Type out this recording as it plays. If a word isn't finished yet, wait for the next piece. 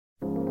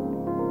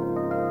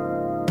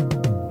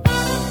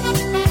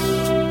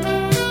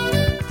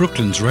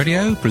Brooklands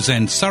Radio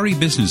presents Surrey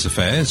Business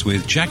Affairs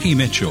with Jackie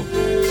Mitchell.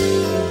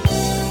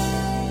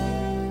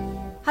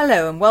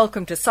 Hello and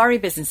welcome to Surrey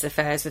Business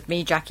Affairs with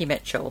me, Jackie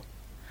Mitchell.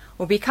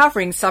 We'll be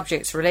covering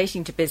subjects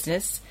relating to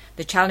business,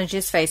 the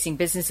challenges facing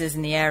businesses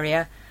in the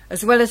area,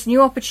 as well as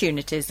new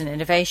opportunities and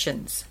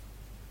innovations.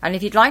 And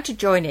if you'd like to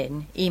join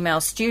in, email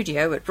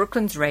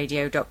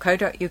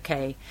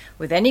studio@brooklandsradio.co.uk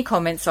with any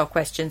comments or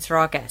questions for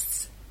our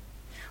guests.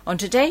 On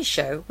today's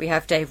show, we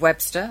have Dave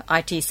Webster,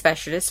 IT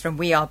specialist from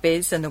We Are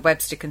Biz and the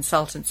Webster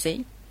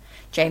Consultancy,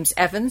 James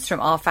Evans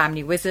from Our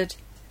Family Wizard,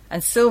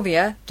 and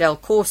Sylvia Del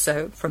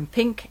Corso from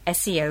Pink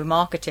SEO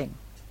Marketing.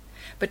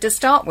 But to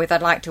start with,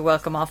 I'd like to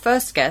welcome our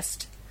first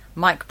guest,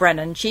 Mike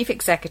Brennan, Chief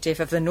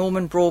Executive of the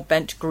Norman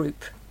Broadbent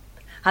Group.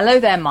 Hello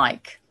there,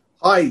 Mike.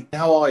 Hi,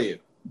 how are you?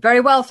 Very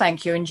well,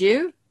 thank you. And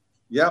you?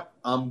 Yep,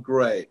 I'm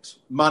great.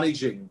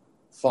 Managing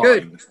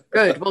fine.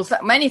 Good. Well,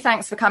 many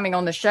thanks for coming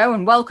on the show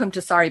and welcome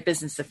to Surrey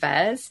Business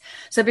Affairs.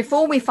 So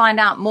before we find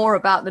out more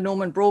about the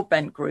Norman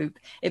Broadbent Group,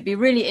 it'd be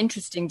really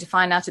interesting to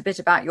find out a bit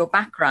about your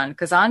background,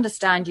 because I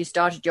understand you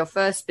started your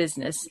first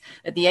business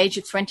at the age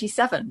of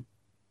 27.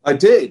 I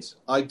did.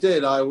 I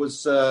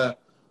was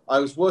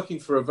working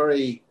for a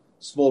very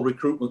small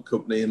recruitment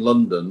company in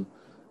London,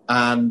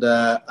 and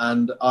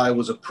I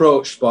was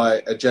approached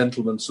by a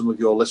gentleman some of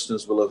your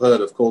listeners will have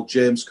heard of called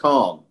James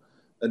Caan.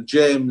 And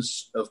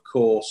James, of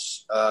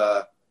course,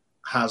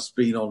 has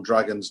been on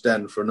Dragon's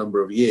Den for a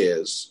number of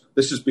years.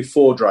 This is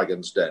before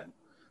Dragon's Den.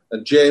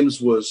 And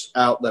James was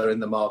out there in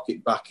the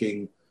market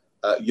backing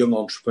young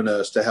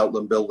entrepreneurs to help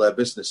them build their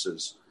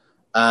businesses.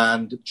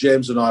 And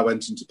James and I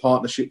went into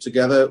partnership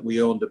together.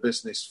 We owned a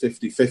business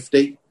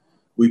 50-50.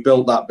 We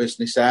built that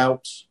business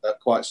out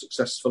quite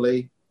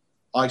successfully.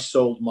 I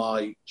sold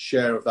my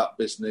share of that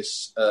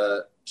business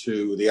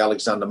to the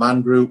Alexander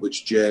Mann Group,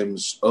 which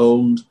James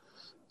owned.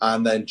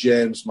 And then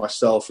James,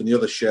 myself, and the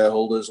other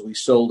shareholders, we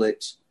sold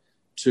it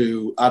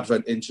to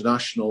Advent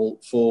International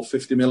for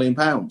 £50 million.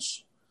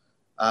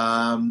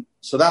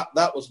 So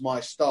that was my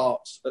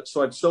start.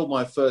 So I'd sold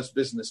my first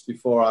business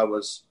before I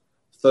was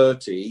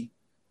 30,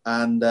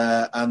 and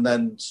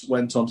then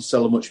went on to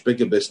sell a much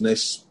bigger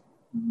business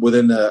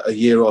within a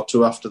year or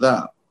two after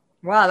that.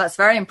 Wow, that's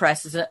very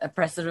impressive.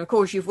 Of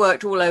course, you've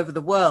worked all over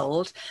the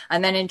world.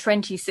 And then in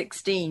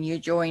 2016, you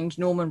joined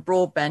Norman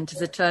Broadbent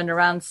as a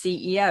turnaround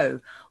CEO.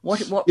 What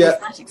was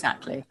that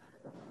exactly?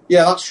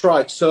 Yeah, that's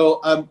right.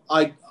 So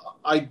I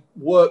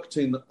worked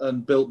in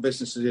and built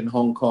businesses in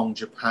Hong Kong,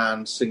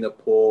 Japan,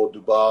 Singapore,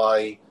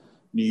 Dubai,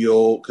 New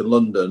York and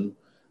London.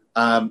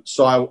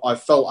 So I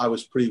felt I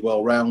was pretty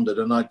well-rounded,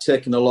 and I'd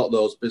taken a lot of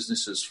those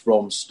businesses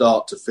from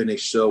start to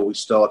finish. So we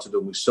started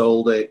and we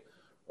sold it,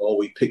 or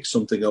we picked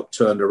something up,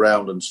 turned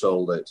around and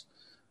sold it.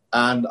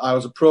 And I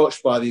was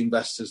approached by the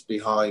investors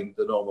behind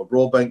the Norman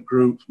Broadbent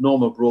Group.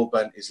 Norman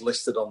Broadbent is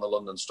listed on the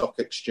London Stock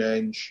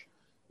Exchange.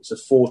 It's a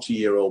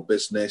 40-year-old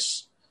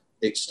business.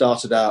 It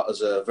started out as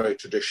a very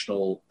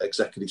traditional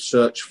executive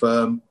search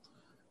firm.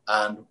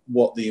 And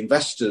what the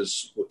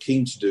investors were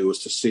keen to do was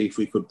to see if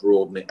we could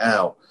broaden it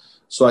out.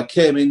 So I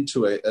came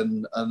into it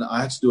and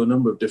I had to do a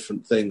number of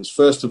different things.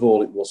 First of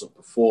all, it wasn't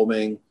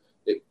performing.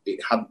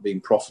 It hadn't been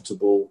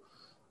profitable.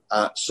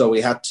 So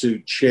we had to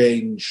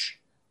change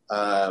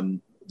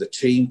the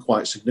team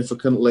quite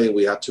significantly.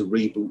 We had to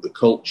reboot the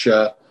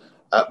culture,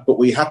 but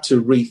we had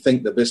to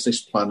rethink the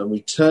business plan, and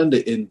we turned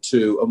it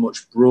into a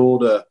much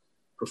broader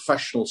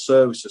professional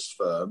services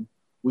firm.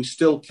 We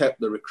still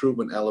kept the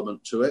recruitment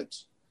element to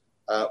it.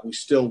 We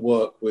still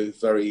work with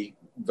very,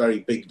 very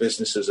big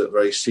businesses at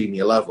very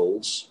senior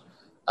levels.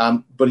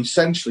 But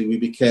essentially, we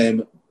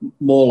became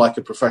more like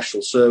a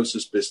professional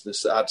services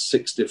business that had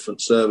 6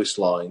 different service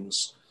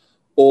lines,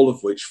 all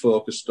of which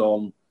focused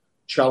on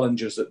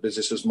challenges that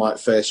businesses might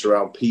face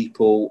around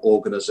people,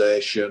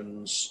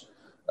 organisations,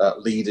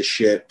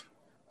 leadership,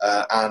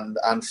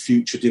 and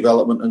future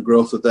development and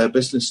growth of their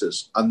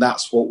businesses. And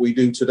that's what we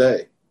do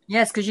today.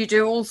 Yes, because you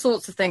do all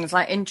sorts of things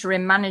like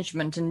interim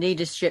management and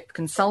leadership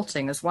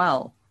consulting as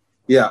well.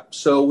 Yeah,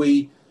 so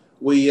we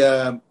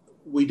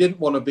didn't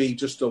want to be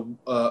just a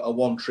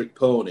one-trick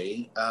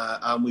pony,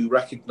 and we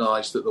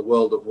recognised that the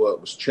world of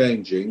work was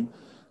changing.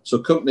 So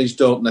companies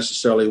don't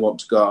necessarily want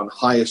to go out and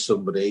hire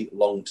somebody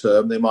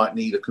long-term. They might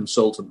need a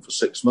consultant for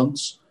 6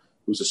 months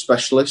who's a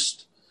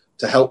specialist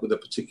to help with a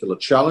particular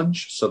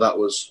challenge. So that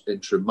was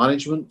interim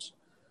management.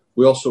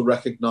 We also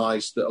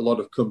recognised that a lot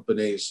of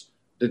companies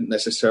didn't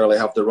necessarily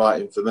have the right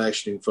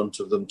information in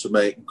front of them to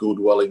make good,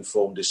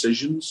 well-informed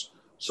decisions.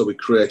 So we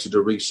created a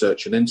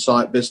research and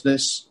insight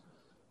business.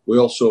 We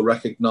also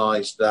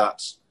recognised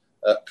that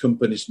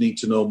companies need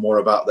to know more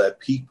about their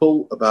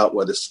people, about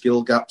where the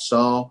skill gaps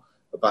are,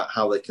 about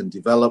how they can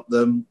develop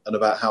them, and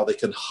about how they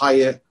can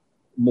hire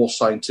more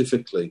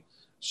scientifically.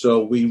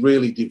 So we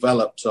really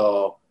developed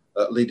our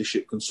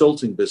leadership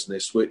consulting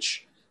business,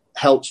 which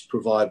helps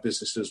provide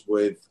businesses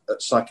with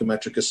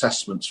psychometric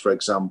assessments, for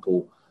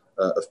example,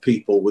 of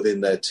people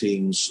within their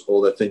teams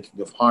or they're thinking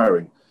of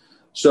hiring.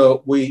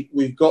 So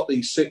we've got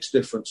these 6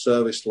 different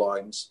service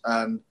lines,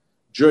 and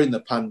during the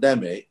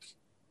pandemic,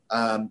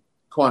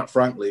 quite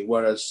frankly,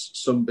 whereas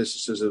some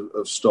businesses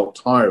have stopped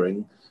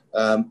hiring,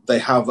 they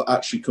have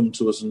actually come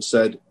to us and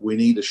said, we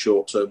need a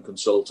short-term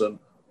consultant,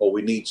 or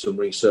we need some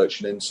research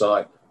and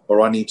insight,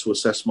 or I need to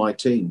assess my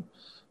team.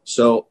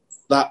 So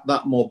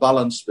that more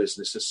balanced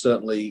business has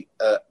certainly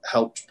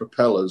helped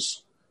propel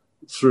us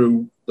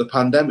through the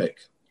pandemic.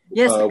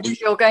 Yes,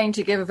 you're going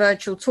to give a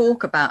virtual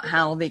talk about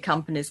how the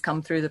company's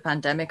come through the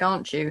pandemic,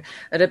 aren't you,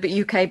 at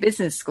a UK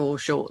business school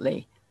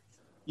shortly?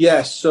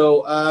 Yes,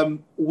 so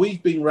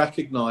we've been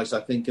recognised, I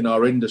think, in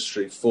our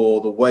industry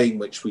for the way in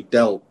which we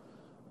dealt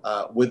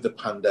with the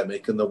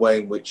pandemic and the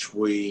way in which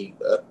we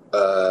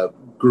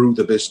grew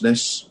the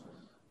business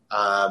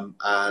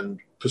and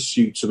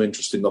pursued some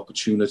interesting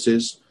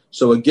opportunities.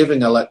 So we're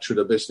giving a lecture at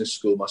a business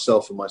school,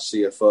 myself and my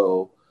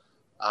CFO,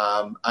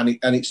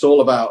 and it's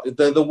all about,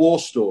 they're the war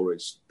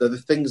stories. They're the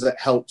things that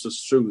helped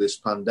us through this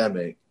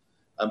pandemic.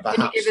 And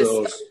perhaps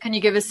can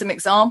you give us some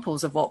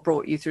examples of what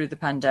brought you through the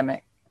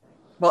pandemic?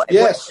 Well,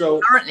 yes, so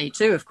currently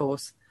too, of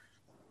course.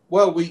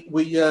 Well,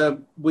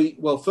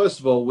 well, first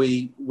of all,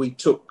 we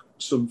took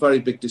some very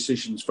big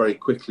decisions very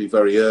quickly,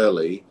 very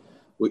early,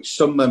 which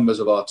some members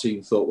of our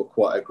team thought were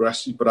quite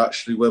aggressive. But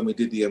actually, when we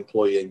did the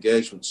employee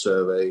engagement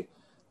survey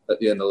at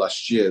the end of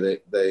last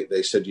year,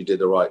 they said you did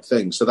the right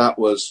thing. So that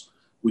was,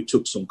 we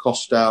took some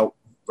cost out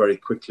very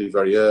quickly,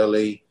 very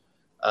early.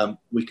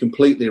 We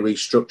completely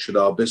restructured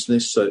our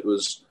business, so it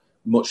was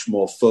much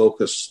more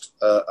focused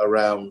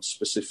around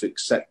specific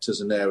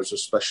sectors and areas of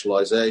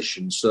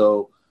specialisation.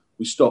 So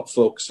we stopped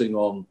focusing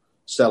on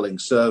selling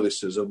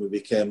services and we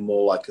became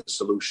more like a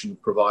solution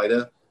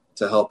provider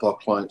to help our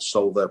clients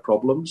solve their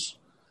problems.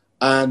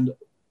 And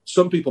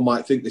some people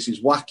might think this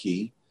is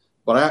wacky,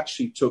 but I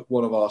actually took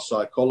one of our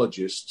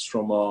psychologists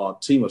from our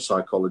team of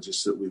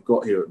psychologists that we've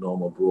got here at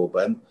Norman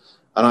Broadbent,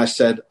 and I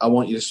said, I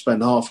want you to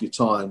spend half your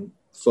time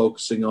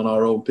focusing on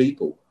our own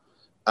people.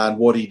 And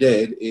what he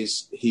did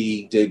is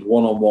he did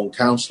one-on-one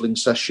counselling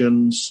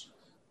sessions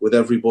with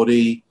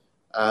everybody,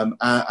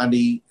 and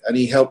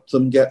he helped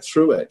them get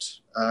through it,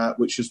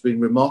 which has been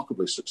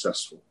remarkably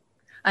successful.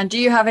 And do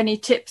you have any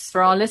tips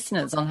for our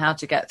listeners on how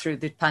to get through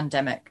the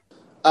pandemic?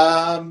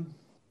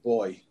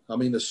 Boy, I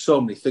mean, there's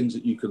so many things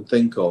that you can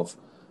think of.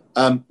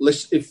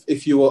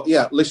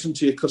 Listen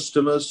to your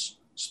customers,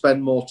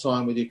 spend more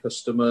time with your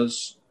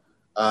customers,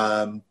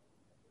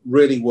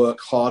 really work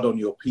hard on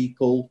your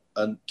people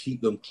and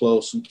keep them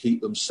close and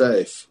keep them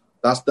safe.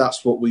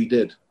 That's what we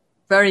did.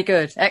 Very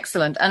good.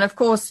 Excellent. And of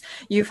course,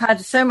 you've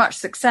had so much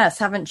success,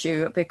 haven't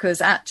you?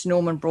 Because at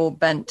Norman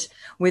Broadbent,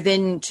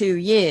 within 2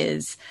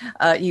 years,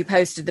 you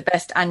posted the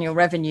best annual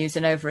revenues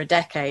in over a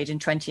decade in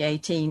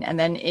 2018. And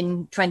then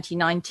in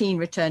 2019,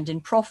 returned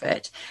in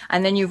profit.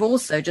 And then you've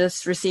also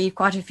just received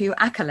quite a few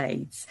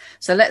accolades.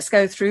 So let's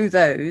go through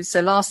those. So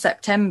last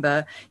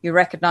September, you were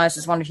recognized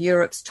as one of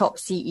Europe's top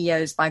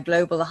CEOs by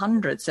Global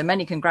 100. So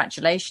many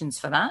congratulations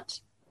for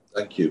that.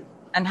 Thank you.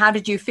 And how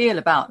did you feel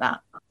about that?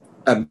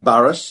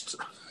 Embarrassed.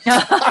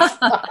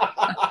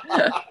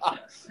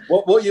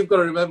 What you've got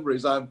to remember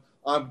is I'm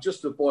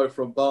just a boy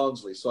from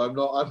Barnsley, so I'm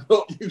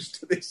not used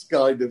to this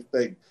kind of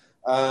thing.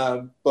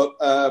 But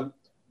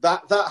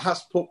that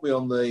has put me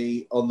on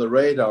the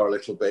radar a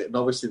little bit, and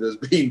obviously there's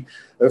been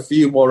a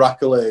few more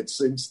accolades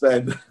since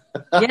then.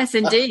 Yes,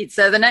 indeed.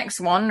 So the next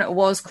one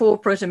was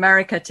Corporate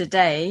America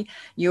Today.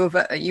 You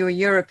were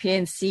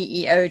European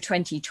CEO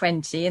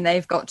 2020, and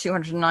they've got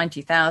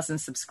 290,000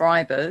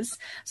 subscribers.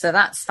 So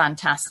that's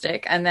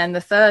fantastic. And then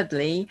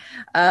thirdly,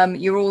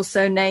 you're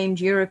also named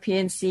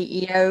European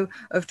CEO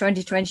of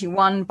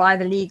 2021 by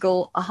the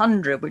Legal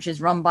 100, which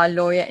is run by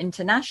Lawyer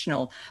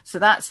International. So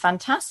that's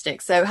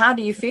fantastic. So how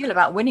do you feel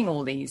about winning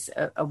all these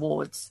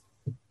awards?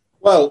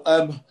 Well,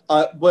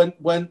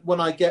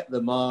 when I get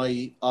them,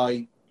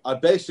 I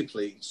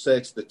basically say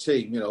to the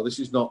team, this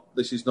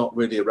is not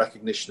really a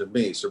recognition of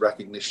me; it's a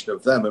recognition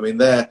of them. I mean,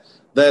 they're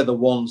the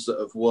ones that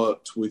have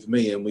worked with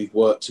me, and we've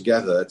worked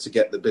together to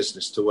get the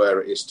business to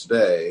where it is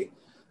today.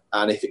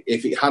 And if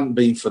it hadn't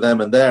been for them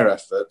and their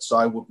efforts,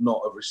 I would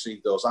not have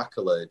received those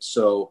accolades.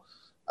 So,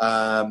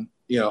 I'm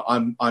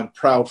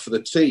proud for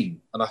the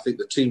team, and I think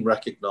the team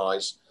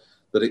recognise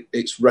that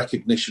it's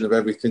recognition of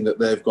everything that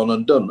they've gone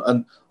and done.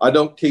 And I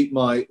don't keep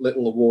my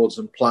little awards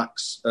and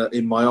plaques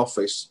in my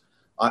office.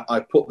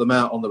 I put them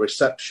out on the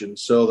reception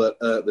so that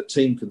the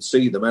team can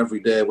see them every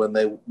day when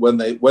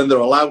they're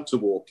allowed to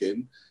walk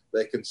in.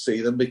 They can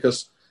see them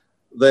because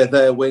they're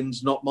their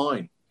wins, not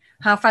mine.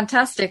 How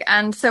fantastic!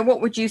 And so,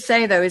 what would you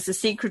say though is the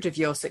secret of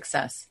your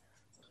success?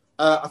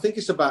 I think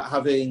it's about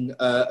having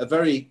a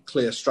very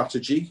clear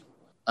strategy.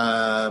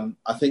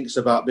 I think it's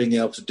about being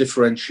able to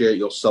differentiate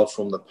yourself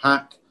from the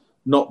pack,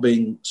 not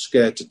being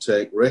scared to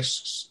take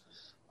risks.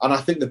 And I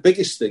think the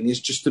biggest thing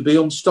is just to be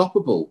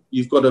unstoppable.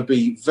 You've got to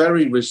be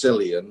very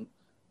resilient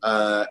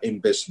in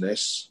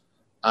business,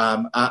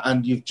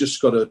 and you've just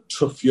got to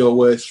tough your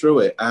way through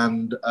it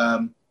and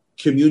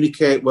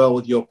communicate well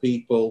with your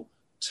people,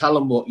 tell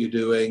them what you're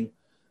doing.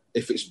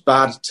 If it's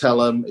bad, tell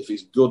them. If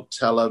it's good,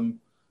 tell them.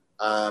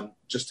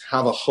 Just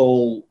have a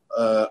whole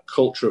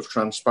culture of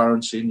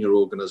transparency in your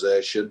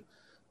organisation.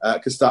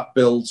 because that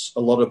builds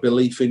a lot of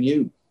belief in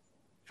you.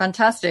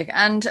 Fantastic.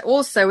 And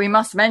also we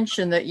must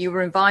mention that you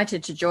were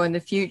invited to join the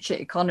Future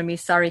Economy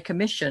Surrey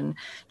Commission,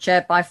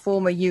 chaired by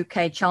former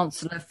UK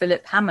Chancellor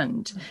Philip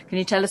Hammond. Can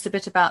you tell us a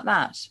bit about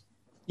that?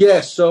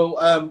 Yeah,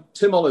 so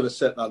Tim Oliver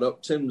set that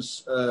up.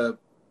 Tim's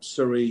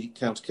Surrey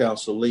County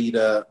Council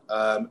leader.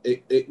 I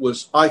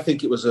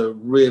think it was a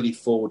really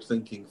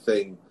forward-thinking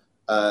thing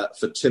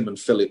for Tim and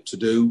Philip to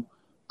do.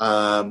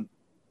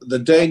 The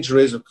danger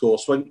is, of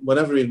course,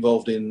 whenever you're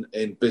involved in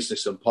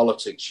business and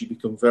politics, you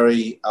become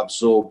very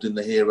absorbed in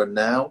the here and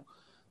now.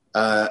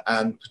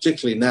 And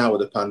particularly now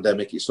with the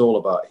pandemic, it's all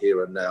about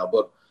here and now.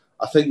 But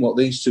I think what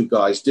these two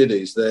guys did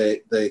is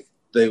they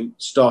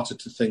started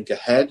to think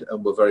ahead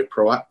and were very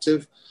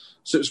proactive.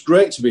 So it's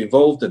great to be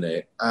involved in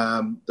it.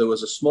 There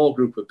was a small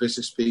group of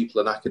business people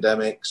and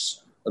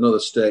academics and other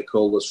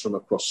stakeholders from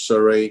across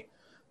Surrey.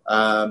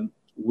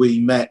 We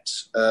met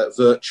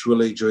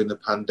virtually during the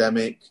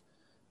pandemic.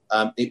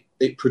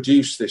 It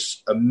produced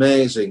this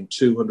amazing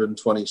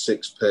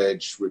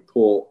 226-page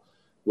report,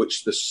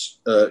 which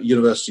the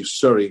University of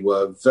Surrey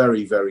were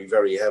very, very,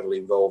 very heavily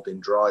involved in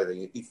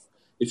driving.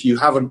 If you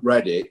haven't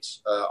read it,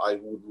 I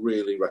would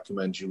really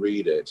recommend you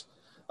read it.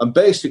 And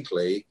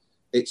basically,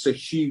 it's a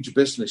huge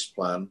business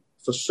plan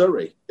for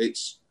Surrey.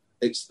 It's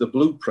the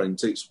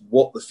blueprint. It's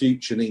what the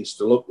future needs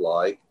to look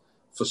like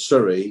for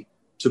Surrey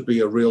to be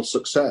a real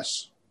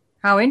success.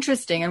 How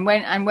interesting. And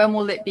when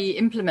will it be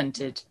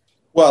implemented?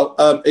 Well,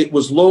 it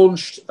was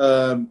launched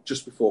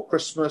just before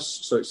Christmas,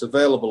 so it's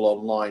available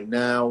online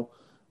now.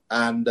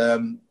 And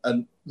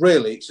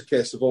really, it's a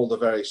case of all the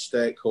various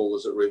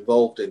stakeholders that were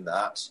involved in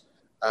that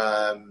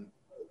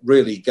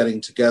really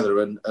getting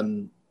together.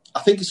 And I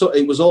think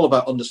it was all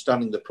about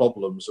understanding the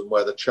problems and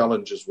where the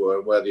challenges were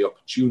and where the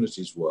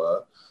opportunities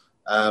were.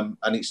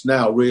 And it's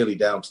now really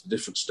down to the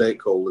different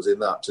stakeholders in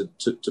that to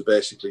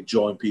basically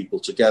join people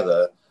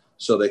together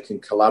so they can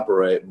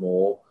collaborate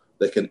more,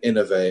 they can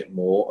innovate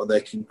more, and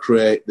they can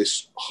create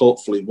this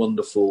hopefully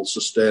wonderful,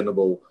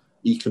 sustainable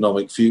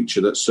economic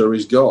future that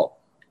Surrey's got.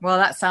 Well,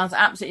 that sounds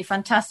absolutely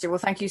fantastic. Well,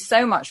 thank you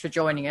so much for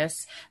joining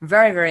us.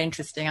 Very, very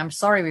interesting. I'm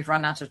sorry we've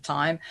run out of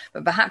time,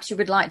 but perhaps you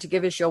would like to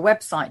give us your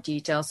website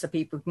details so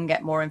people can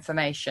get more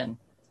information.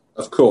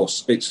 Of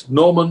course. It's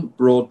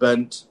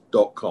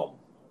normanbroadbent.com.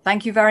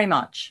 Thank you very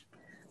much.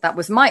 That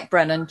was Mike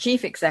Brennan,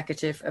 Chief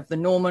Executive of the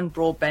Norman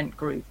Broadbent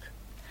Group.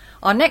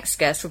 Our next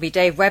guest will be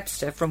Dave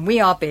Webster from We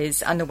Are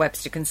Biz and the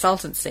Webster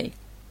Consultancy.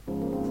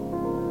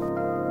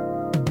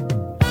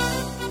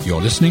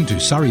 You're listening to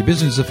Surrey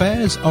Business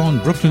Affairs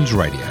on Brooklands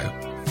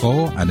Radio,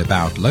 for and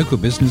about local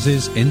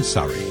businesses in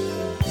Surrey.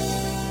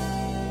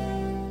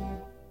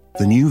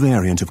 The new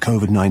variant of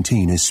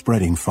COVID-19 is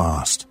spreading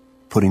fast,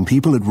 putting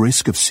people at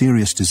risk of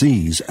serious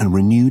disease and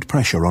renewed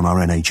pressure on our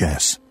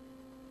NHS.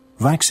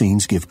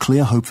 Vaccines give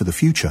clear hope for the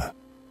future,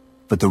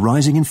 but the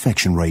rising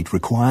infection rate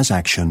requires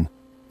action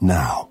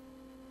now.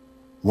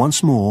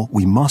 Once more,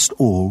 we must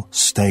all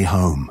stay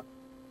home.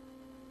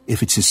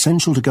 If it's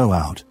essential to go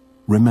out,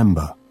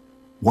 remember,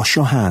 wash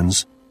your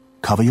hands,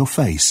 cover your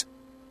face,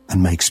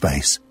 and make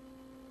space.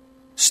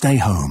 Stay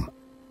home.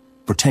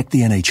 Protect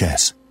the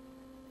NHS.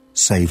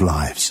 Save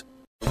lives.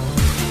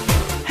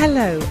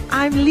 Hello,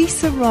 I'm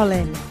Lisa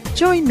Rollin.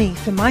 Join me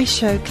for my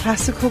show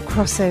Classical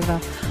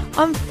Crossover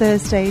on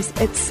Thursdays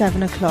at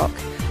 7 o'clock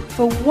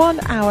for 1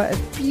 hour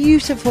of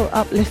beautiful,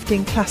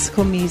 uplifting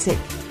classical music,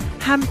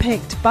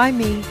 handpicked by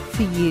me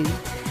for you,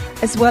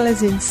 as well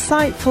as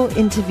insightful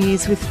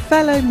interviews with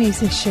fellow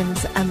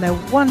musicians and their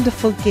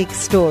wonderful gig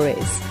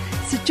stories.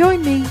 So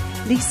join me,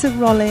 Lisa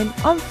Rollin,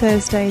 on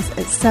Thursdays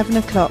at 7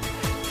 o'clock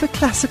for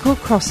Classical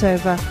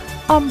Crossover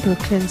on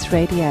Brooklands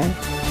Radio.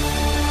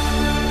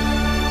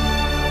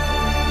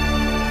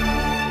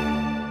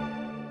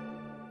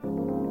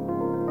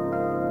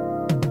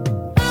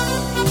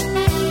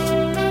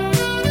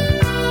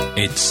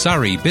 It's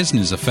Surrey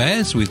Business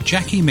Affairs with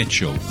Jackie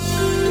Mitchell.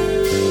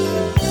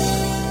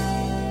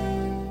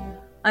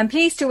 I'm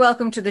pleased to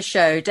welcome to the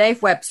show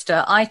Dave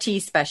Webster,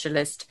 IT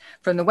specialist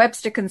from the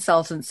Webster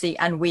Consultancy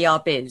and We Are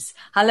Biz.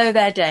 Hello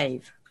there,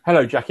 Dave.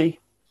 Hello, Jackie.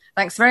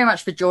 Thanks very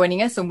much for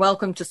joining us and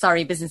welcome to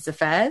Surrey Business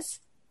Affairs.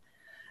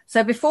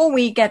 So before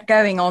we get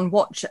going on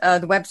what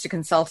the Webster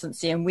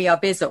Consultancy and We Are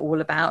Biz are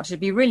all about, it'd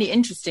be really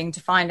interesting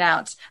to find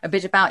out a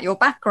bit about your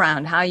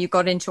background, how you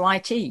got into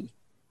IT.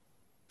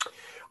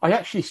 I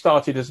actually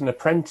started as an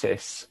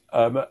apprentice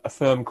at a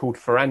firm called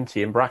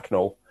Ferranti in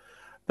Bracknell.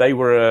 They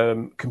were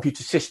a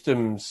computer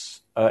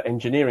systems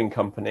engineering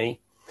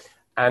company.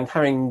 And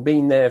having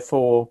been there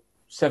for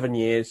 7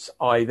 years,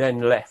 I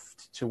then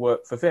left to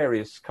work for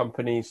various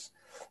companies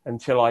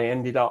until I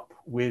ended up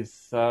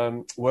with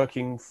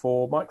working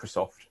for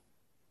Microsoft.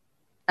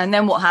 And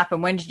then what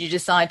happened? When did you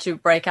decide to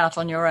break out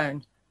on your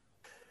own?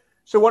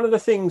 So one of the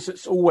things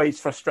that's always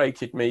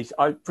frustrated me is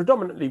I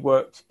predominantly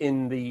worked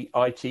in the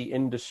IT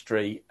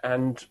industry,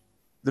 and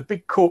the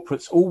big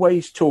corporates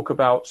always talk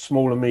about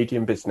small and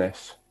medium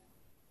business.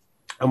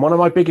 And one of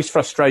my biggest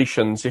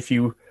frustrations, if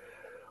you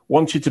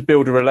wanted to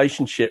build a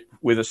relationship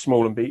with a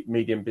small and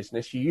medium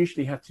business, you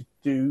usually had to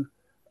do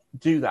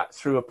do that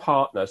through a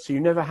partner. So you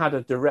never had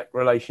a direct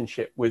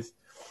relationship with,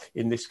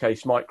 in this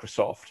case,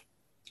 Microsoft,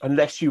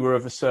 unless you were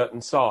of a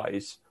certain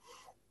size.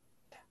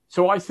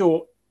 So I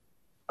thought,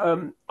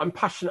 I'm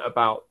passionate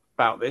about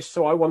this,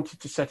 so I wanted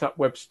to set up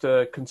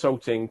Webster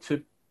Consulting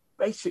to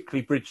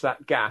basically bridge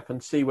that gap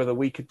and see whether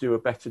we could do a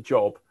better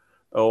job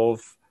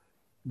of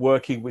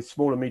working with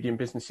small and medium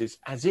businesses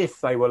as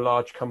if they were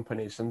large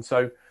companies. And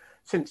so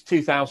since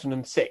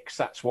 2006,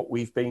 that's what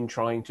we've been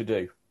trying to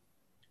do.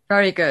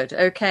 Very good.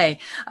 Okay.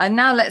 And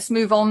now let's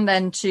move on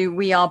then to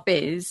We Are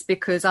Biz,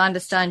 because I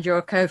understand you're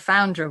a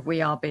co-founder of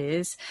We Are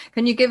Biz.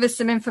 Can you give us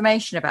some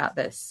information about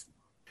this?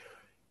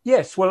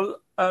 Yes. Well,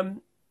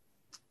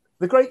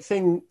 the great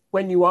thing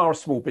when you are a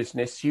small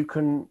business, you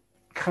can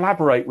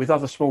collaborate with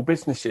other small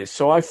businesses.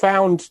 So I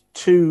found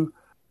 2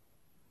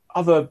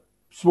 other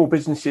small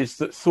businesses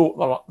that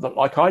thought that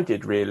like I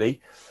did,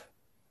 really.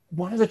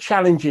 One of the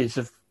challenges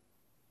of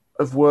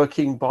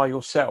working by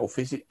yourself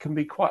is it can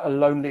be quite a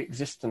lonely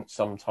existence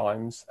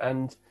sometimes.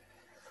 And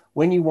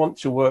when you want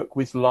to work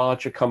with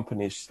larger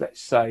companies,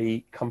 let's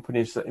say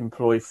companies that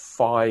employ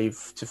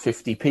 5 to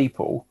 50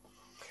 people,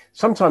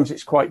 sometimes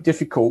it's quite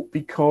difficult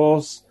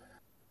because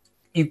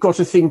you've got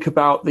to think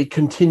about the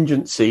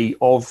contingency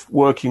of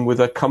working with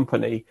a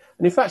company.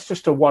 And if that's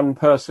just a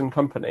one-person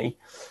company,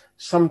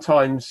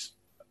 sometimes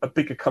a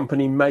bigger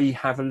company may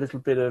have a little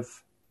bit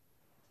of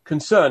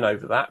concern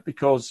over that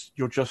because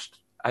you're just,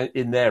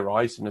 in their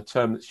eyes, and a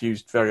term that's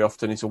used very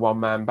often is a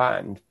one-man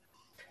band.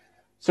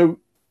 So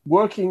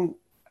working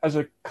as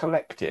a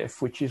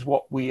collective, which is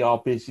what We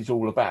Are Biz is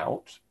all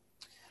about,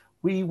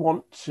 we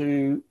want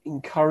to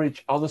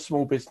encourage other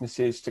small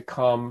businesses to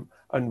come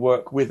and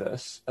work with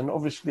us. And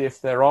obviously,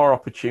 if there are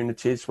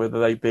opportunities, whether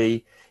they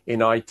be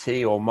in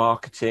IT or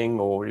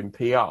marketing or in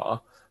PR,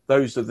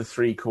 those are the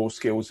 3 core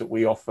skills that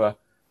we offer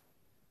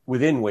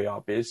within We Are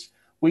Biz.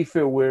 We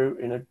feel we're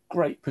in a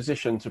great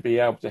position to be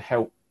able to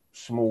help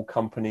small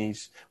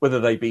companies, whether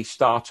they be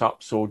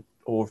startups or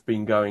have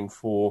been going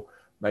for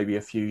maybe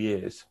a few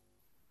years.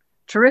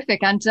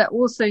 Terrific. And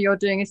also you're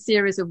doing a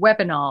series of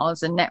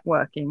webinars and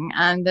networking.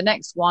 And the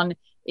next one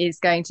is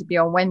going to be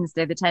on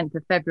Wednesday, the 10th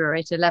of February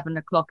at 11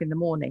 o'clock in the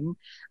morning.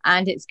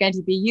 And it's going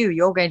to be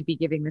you're going to be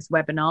giving this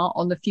webinar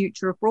on the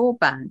future of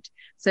broadband.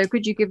 So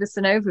could you give us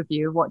an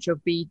overview of what you'll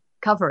be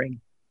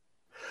covering?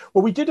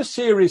 Well, we did a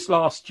series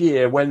last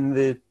year when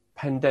the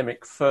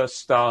pandemic first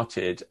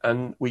started,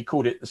 and we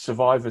called it the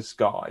Survivor's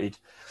Guide.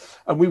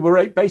 And we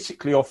were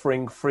basically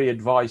offering free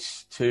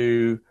advice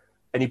to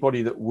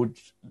anybody that would,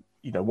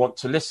 want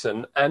to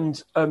listen.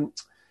 And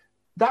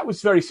that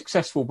was very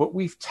successful, but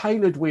we've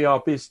tailored We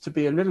Are Biz to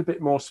be a little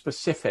bit more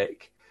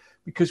specific,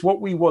 because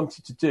what we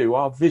wanted to do,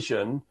 our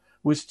vision,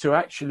 was to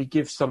actually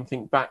give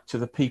something back to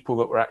the people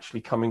that were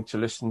actually coming to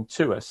listen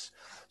to us.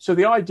 So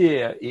the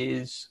idea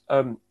is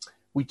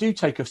we do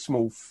take a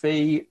small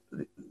fee.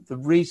 The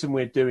reason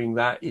we're doing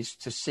that is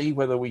to see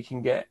whether we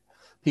can get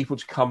people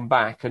to come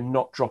back and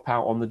not drop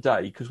out on the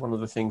day, because one of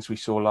the things we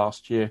saw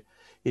last year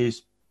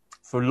is,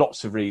 for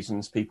lots of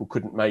reasons, people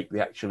couldn't make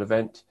the actual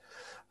event.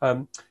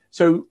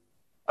 So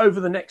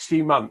over the next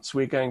few months,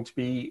 we're going to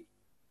be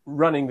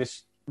running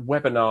this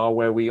webinar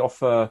where we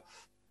offer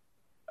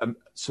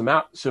some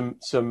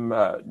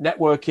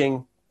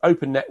networking,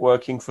 open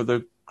networking for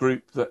the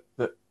group that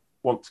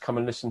want to come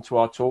and listen to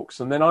our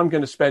talks. And then I'm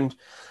going to spend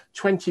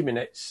 20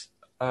 minutes,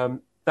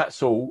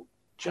 that's all,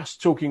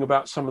 just talking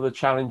about some of the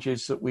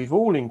challenges that we've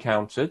all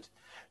encountered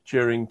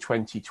during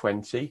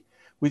 2020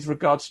 with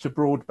regards to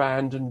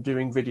broadband and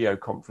doing video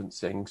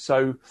conferencing.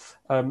 So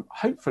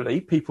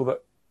hopefully people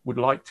that would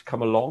like to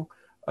come along,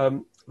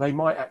 they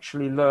might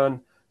actually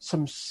learn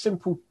some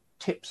simple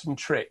tips and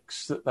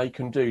tricks that they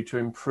can do to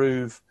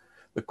improve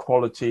the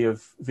quality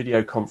of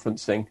video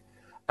conferencing.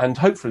 And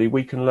hopefully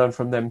we can learn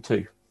from them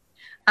too.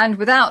 And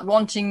without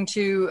wanting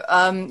to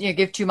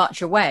give too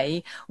much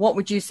away, what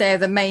would you say are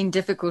the main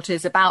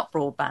difficulties about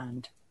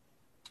broadband?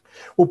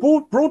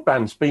 Well,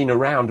 broadband's been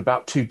around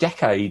about 2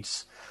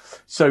 decades.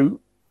 So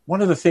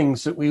one of the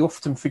things that we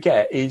often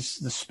forget is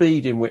the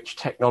speed in which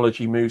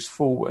technology moves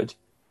forward.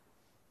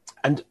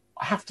 And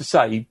I have to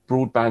say,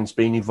 broadband's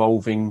been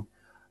evolving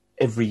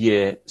every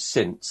year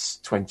since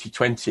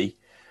 2020.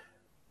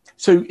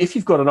 So if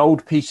you've got an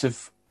old piece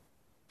of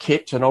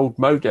kit, an old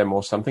modem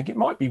or something, it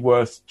might be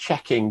worth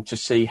checking to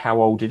see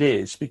how old it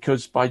is,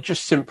 because by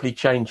just simply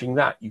changing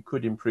that, you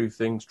could improve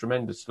things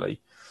tremendously.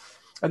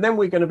 And then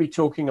we're going to be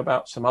talking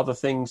about some other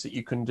things that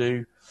you can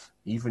do,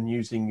 even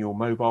using your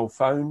mobile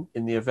phone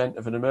in the event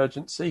of an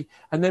emergency,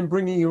 and then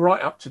bringing you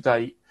right up to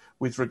date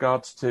with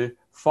regards to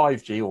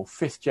 5G or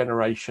 5th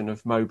generation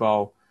of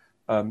mobile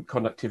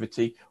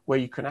connectivity, where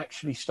you can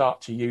actually start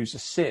to use a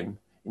SIM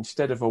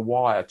instead of a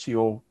wire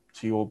to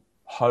your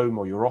home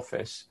or your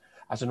office.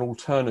 As an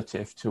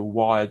alternative to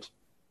wired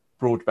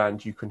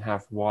broadband, you can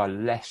have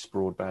wireless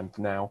broadband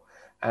now.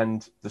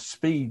 And the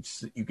speeds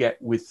that you get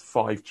with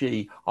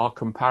 5G are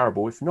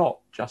comparable, if not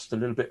just a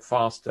little bit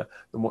faster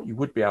than what you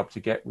would be able to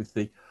get with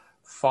the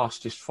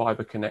fastest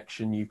fibre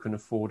connection you can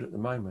afford at the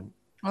moment.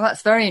 Well,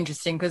 that's very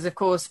interesting because, of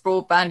course,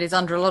 broadband is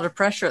under a lot of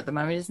pressure at the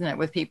moment, isn't it,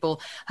 with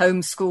people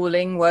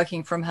homeschooling,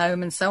 working from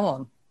home and so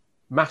on.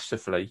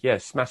 Massively,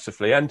 yes,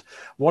 massively. And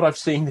what I've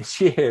seen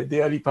this year,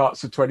 the early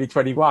parts of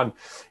 2021,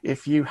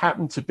 if you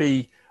happen to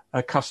be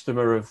a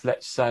customer of,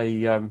 let's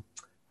say,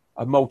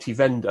 a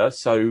multi-vendor,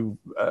 so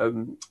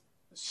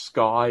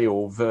Sky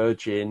or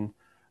Virgin,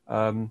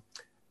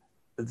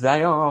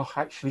 they are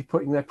actually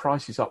putting their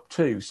prices up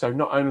too. So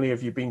not only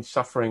have you been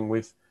suffering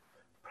with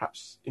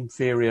perhaps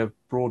inferior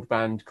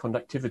broadband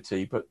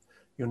conductivity, but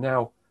you're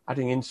now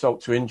adding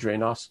insult to injury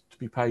and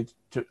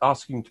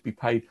asking to be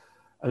paid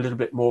a little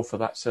bit more for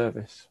that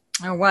service.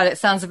 Oh, well, it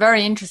sounds a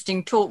very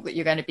interesting talk that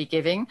you're going to be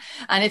giving.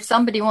 And if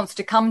somebody wants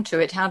to come to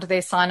it, how do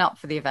they sign up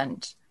for the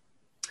event?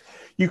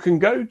 You can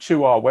go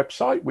to our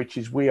website, which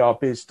is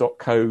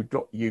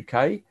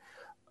wearebiz.co.uk.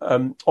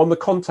 On the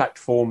contact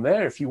form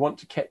there, if you want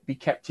to be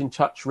kept in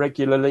touch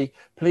regularly,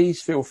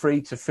 please feel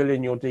free to fill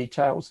in your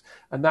details,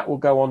 and that will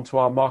go onto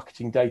our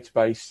marketing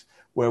database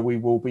where we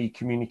will be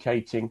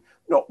communicating,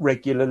 not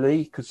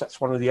regularly, because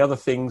that's one of the other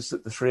things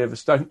that the three of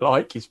us don't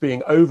like, is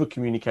being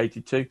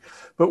over-communicated to.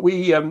 But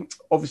we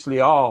obviously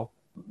are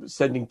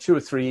sending 2 or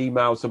 3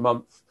 emails a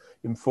month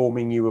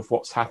informing you of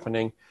what's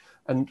happening,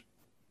 and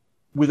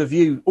with a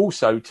view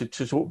also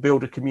to sort of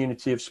build a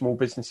community of small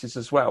businesses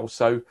as well.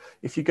 So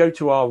if you go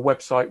to our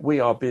website,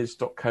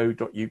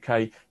 wearebiz.co.uk, you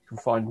can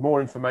find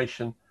more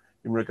information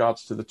in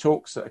regards to the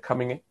talks that are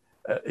coming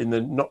in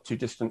the not too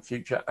distant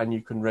future, and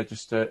you can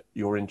register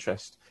your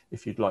interest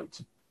if you'd like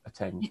to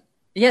attend.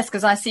 Yes,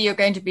 because I see you're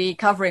going to be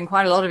covering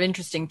quite a lot of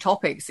interesting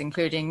topics,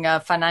 including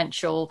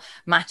financial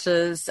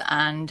matters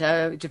and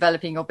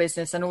developing your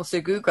business, and also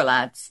Google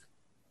Ads.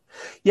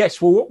 Yes,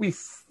 well, what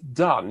we've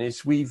done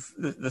is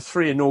the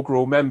 3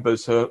 inaugural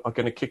members are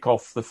going to kick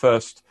off the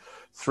first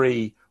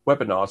 3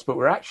 webinars, but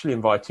we're actually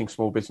inviting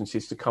small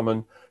businesses to come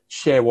and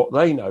share what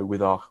they know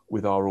with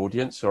our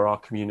audience or our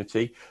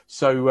community.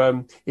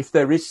 So if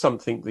there is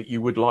something that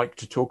you would like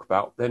to talk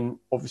about, then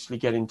obviously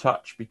get in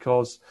touch,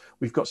 because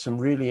we've got some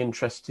really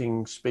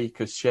interesting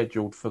speakers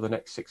scheduled for the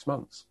next 6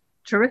 months.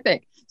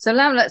 Terrific. So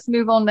now let's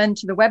move on then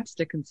to the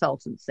Webster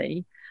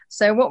Consultancy.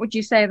 So what would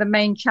you say are the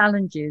main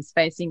challenges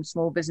facing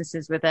small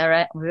businesses with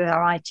their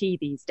IT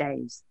these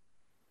days?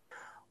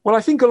 Well,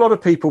 I think a lot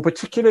of people,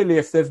 particularly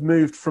if they've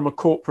moved from a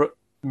corporate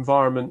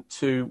environment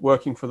to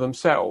working for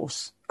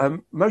themselves,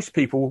 most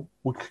people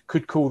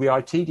could call the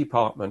IT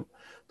department.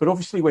 But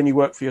obviously when you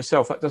work for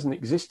yourself, that doesn't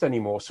exist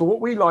anymore. So what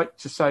we like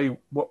to say,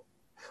 what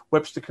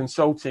Webster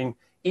Consulting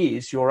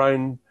is, your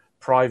own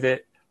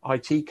private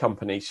IT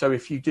company. So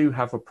if you do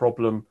have a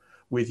problem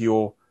with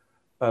your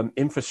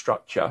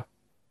infrastructure,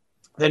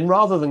 then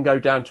rather than go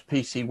down to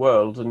PC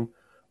World and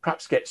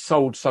perhaps get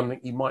sold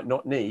something you might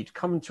not need,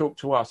 come and talk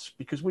to us,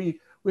 because we're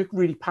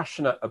really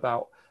passionate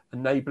about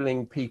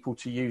enabling people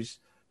to use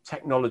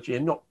technology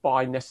and not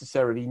buy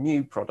necessarily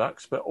new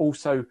products, but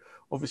also,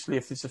 obviously,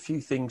 if there's a few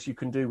things you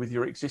can do with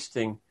your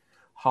existing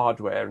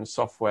hardware and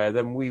software,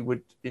 then we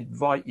would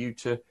invite you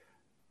to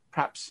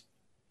perhaps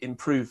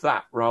improve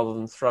that rather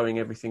than throwing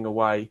everything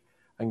away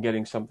and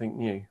getting something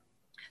new.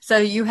 So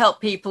you help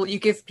people, you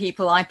give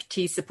people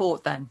IT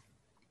support then?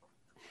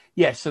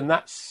 Yes, and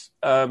that's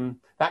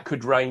that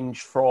could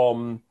range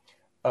from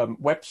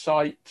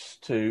websites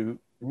to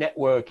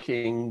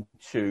networking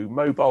to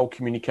mobile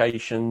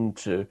communication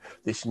to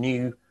this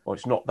new, well,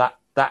 it's not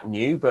that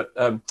new, but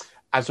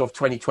as of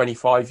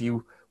 2025,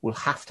 you will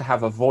have to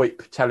have a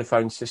VoIP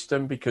telephone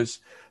system because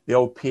the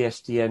old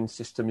PSTN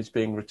system is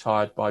being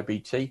retired by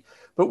BT.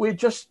 But we're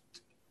just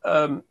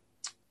a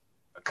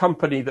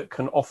company that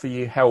can offer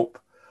you help,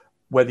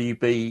 whether you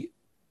be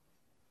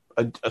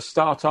a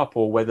startup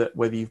or whether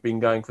you've been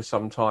going for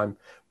some time,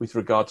 with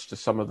regards to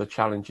some of the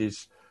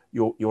challenges,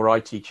 your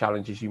IT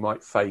challenges you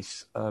might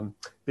face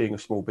being a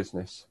small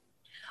business.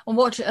 And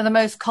what are the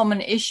most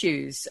common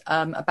issues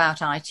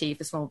about IT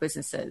for small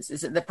businesses?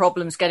 Is it the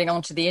problems getting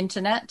onto the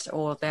internet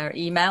or their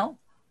email?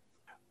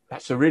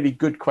 That's a really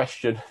good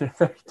question, a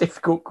very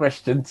difficult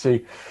question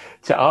to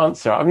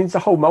answer. I mean, it's a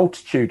whole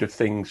multitude of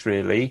things,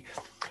 really.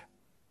 I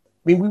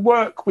mean, we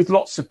work with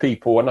lots of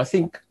people, and I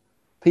think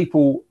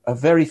people are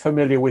very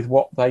familiar with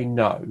what they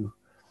know.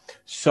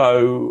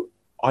 So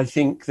I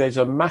think there's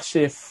a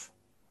massive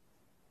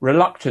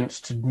reluctance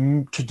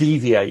to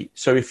deviate.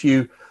 So if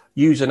you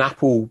use an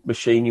Apple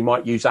machine, you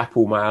might use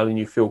Apple Mail and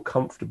you feel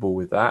comfortable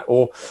with that.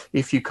 Or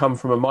if you come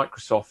from a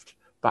Microsoft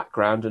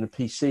background and a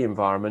PC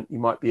environment, you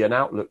might be an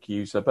Outlook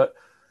user. But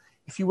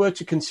if you were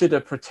to consider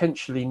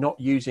potentially not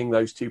using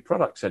those two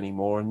products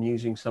anymore and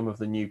using some of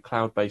the new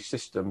cloud-based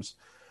systems,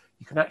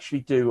 you can actually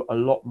do a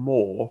lot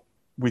more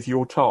with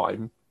your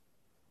time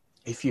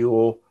if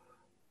you're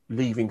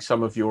leaving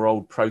some of your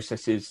old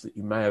processes that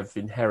you may have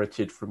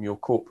inherited from your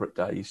corporate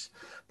days.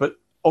 But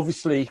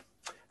obviously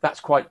that's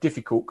quite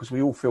difficult because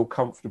we all feel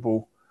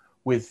comfortable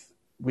with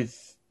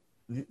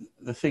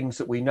the things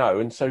that we know.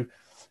 And so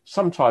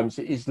sometimes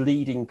it is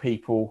leading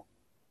people,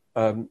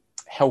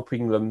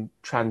 helping them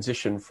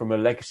transition from a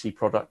legacy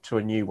product to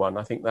a new one.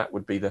 I think that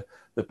would be the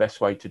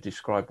best way to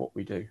describe what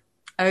we do.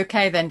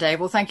 Okay then, Dave.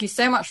 Well, thank you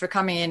so much for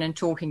coming in and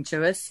talking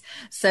to us.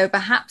 So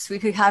perhaps we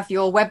could have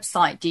your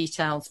website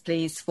details,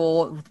 please,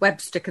 for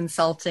Webster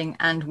Consulting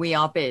and We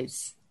Are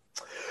Biz.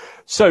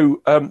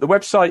 So the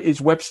website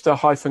is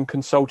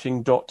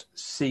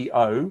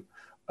webster-consulting.co.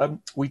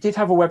 We did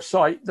have a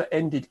website that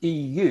ended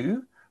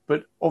EU,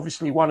 but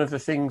obviously one of the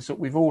things that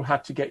we've all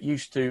had to get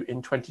used to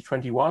in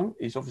 2021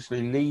 is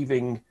obviously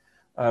leaving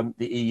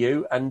the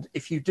EU. And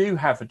if you do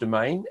have a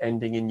domain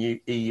ending in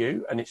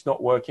EU and it's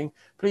not working,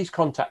 please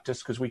contact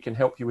us because we can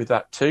help you with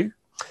that too.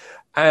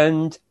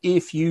 And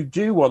if you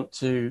do want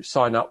to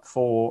sign up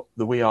for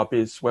the We Are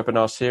Biz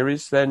webinar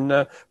series,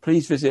 then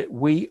please visit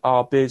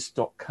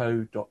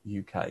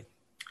wearebiz.co.uk.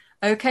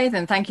 Okay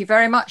then, thank you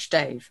very much,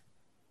 Dave.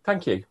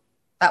 Thank you.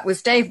 That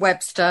was Dave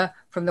Webster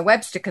from the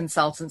Webster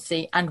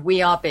Consultancy and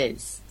We Are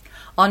Biz.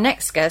 Our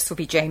next guest will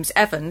be James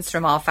Evans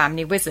from Our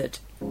Family Wizard.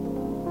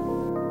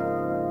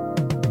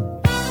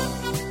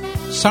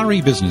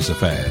 Surrey Business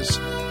Affairs,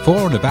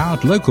 for and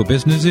about local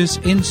businesses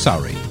in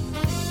Surrey.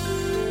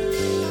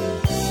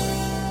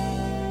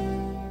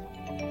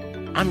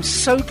 I'm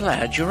so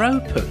glad you're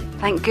open.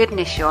 Thank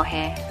goodness you're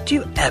here. Do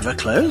you ever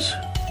close?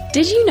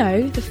 Did you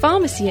know the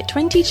pharmacy at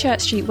 20 Church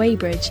Street,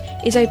 Weybridge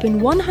is open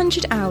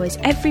 100 hours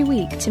every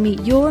week to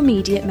meet your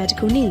immediate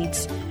medical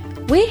needs?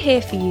 We're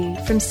here for you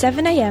from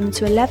 7am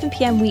to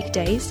 11pm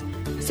weekdays,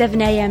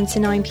 7am to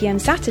 9pm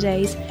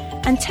Saturdays,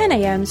 and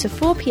 10am to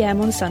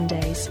 4pm on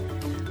Sundays.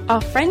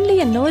 Our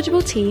friendly and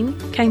knowledgeable team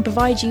can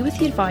provide you with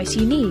the advice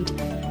you need,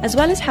 as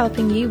well as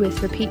helping you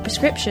with repeat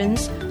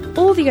prescriptions,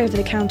 all the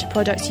over-the-counter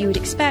products you would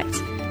expect,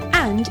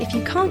 and if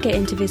you can't get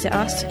in to visit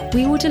us,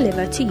 we will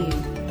deliver to you.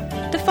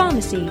 The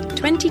Pharmacy,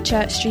 20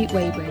 Church Street,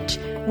 Weybridge.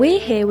 We're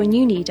here when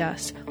you need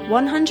us,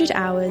 100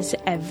 hours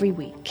every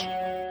week.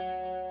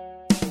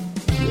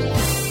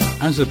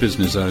 As a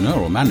business owner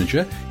or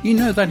manager, you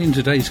know that in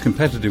today's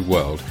competitive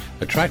world,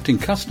 attracting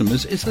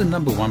customers is the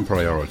number one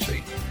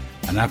priority.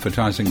 An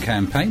advertising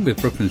campaign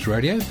with Brooklands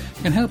Radio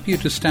can help you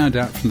to stand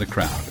out from the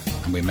crowd,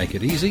 and we make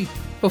it easy,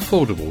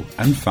 affordable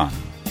and fun.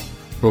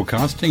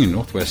 Broadcasting in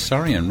North West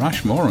Surrey and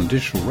Rushmore on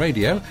digital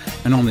radio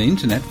and on the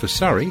internet for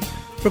Surrey,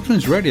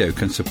 Brooklands Radio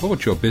can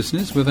support your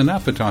business with an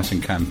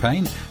advertising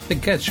campaign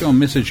that gets your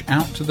message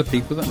out to the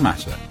people that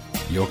matter,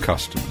 your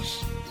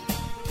customers.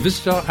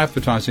 Visit our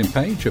advertising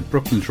page at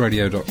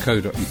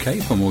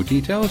brooklandsradio.co.uk for more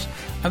details,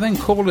 and then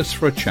call us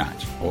for a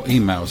chat or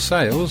email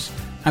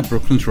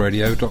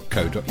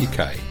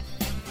sales@brooklandsradio.co.uk.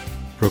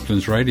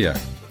 Brooklands Radio,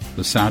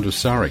 the sound of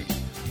Surrey,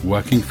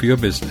 working for your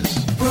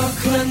business.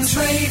 Brooklands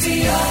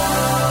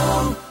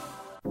Radio.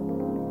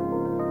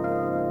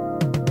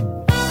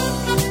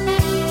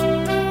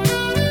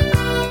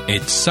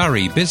 It's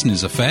Surrey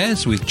Business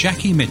Affairs with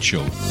Jackie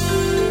Mitchell.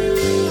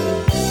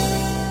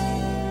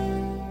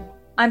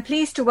 I'm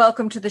pleased to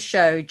welcome to the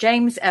show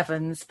James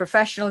Evans,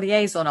 Professional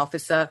Liaison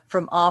Officer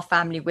from Our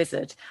Family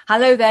Wizard.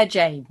 Hello there,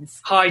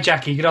 James. Hi,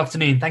 Jackie. Good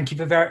afternoon. Thank you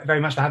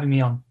very much for having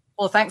me on.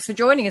 Well, thanks for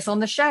joining us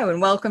on the show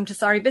and welcome to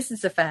Surrey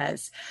Business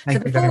Affairs. So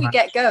before we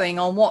get going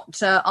on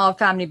what Our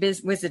Family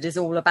Wizard is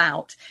all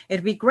about,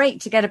 it'd be great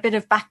to get a bit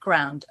of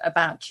background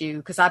about you,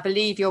 because I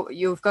believe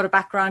you've got a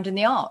background in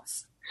the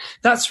arts.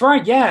 That's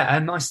right,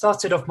 yeah. I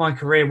started off my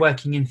career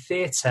working in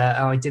theatre.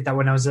 I did that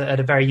when I was at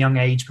a very young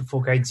age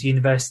before going to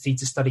university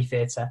to study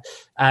theatre.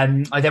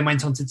 I then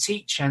went on to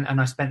teach and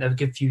I spent a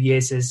good few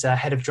years as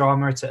head of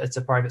drama at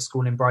a private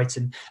school in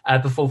Brighton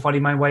before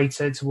finding my way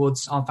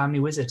towards Our Family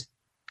Wizard.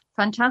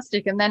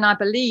 Fantastic. And then I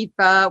believe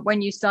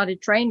when you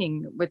started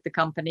training with the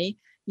company,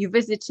 you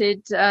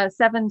visited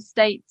 7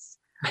 states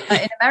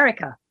in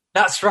America.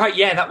 That's right.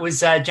 Yeah, that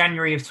was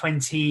January of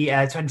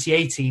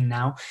 2018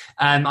 now.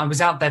 I was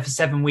out there for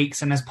 7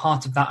 weeks, and as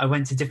part of that, I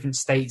went to different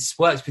states,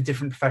 worked with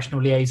different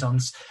professional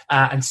liaisons,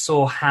 and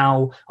saw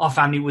how Our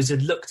Family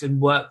Wizard looked and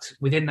worked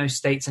within those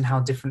states and how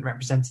different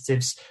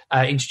representatives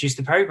introduced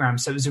the program.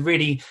 So it was a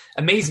really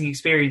amazing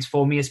experience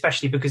for me,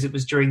 especially because it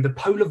was during the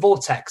polar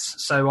vortex.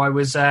 So I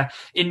was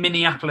in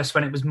Minneapolis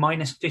when it was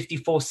minus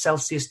 54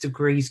 Celsius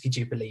degrees, could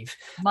you believe?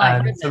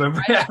 So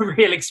a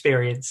real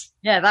experience.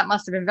 Yeah, that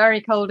must have been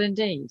very cold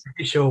indeed.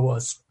 It sure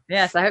was.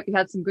 Yes, I hope you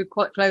had some good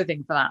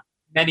clothing for that.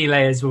 Many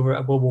layers were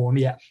worn,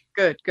 yeah.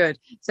 Good.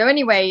 So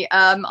anyway,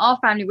 Our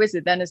Family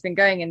Wizard then has been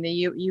going in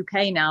the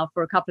UK now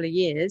for a couple of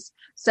years.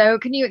 So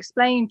can you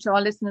explain to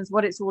our listeners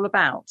what it's all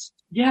about?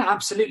 Yeah,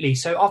 absolutely.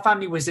 So Our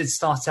Family Wizard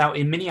started out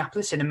in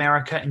Minneapolis in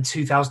America in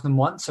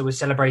 2001. So we're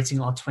celebrating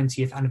our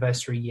 20th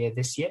anniversary year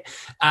this year.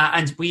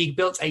 And we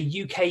built a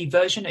UK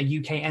version, a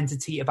UK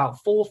entity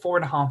about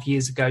 4.5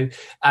 years ago.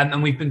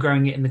 And we've been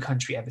growing it in the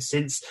country ever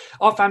since.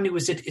 Our Family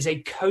Wizard is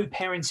a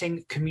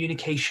co-parenting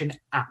communication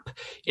app.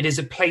 It is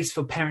a place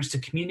for parents to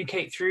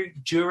communicate through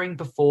during,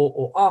 before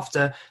or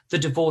after the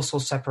divorce or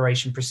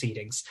separation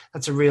proceedings.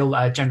 That's a real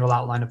general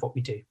outline of what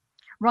we do.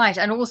 Right.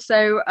 And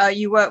also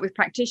you work with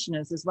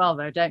practitioners as well,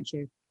 though, don't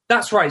you?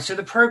 That's right. So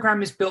the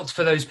program is built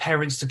for those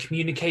parents to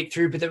communicate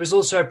through, but there is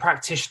also a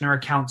practitioner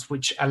account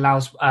which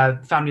allows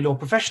family law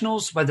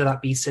professionals, whether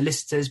that be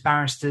solicitors,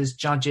 barristers,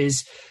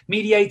 judges,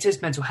 mediators,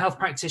 mental health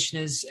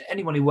practitioners,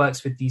 anyone who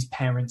works with these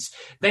parents,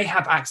 they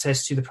have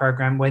access to the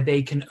program where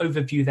they can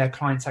overview their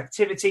client's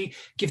activity,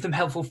 give them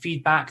helpful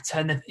feedback,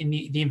 turn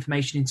the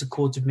information into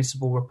court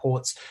admissible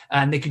reports,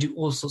 and they can do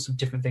all sorts of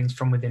different things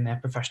from within their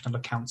professional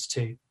accounts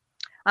too.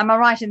 Am I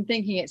right in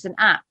thinking it's an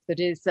app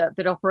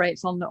that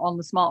operates on the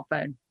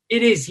smartphone?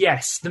 It is,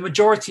 yes. The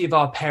majority of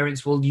our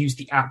parents will use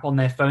the app on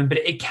their phone, but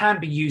it can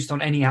be used on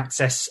any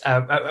access,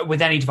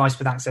 with any device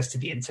with access to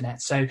the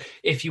internet. So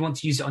if you want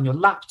to use it on your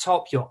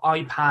laptop, your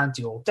iPad,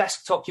 your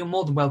desktop, you're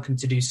more than welcome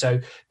to do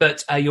so.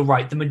 But you're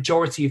right, the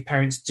majority of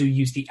parents do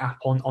use the app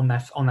on their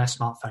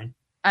smartphone.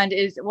 And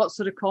what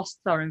sort of costs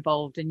are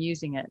involved in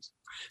using it?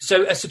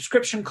 So a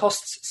subscription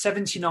costs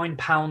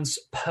 £79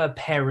 per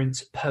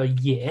parent per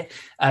year.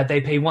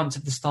 They pay once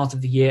at the start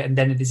of the year, and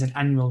then it is an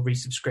annual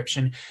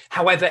resubscription.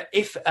 However,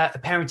 if a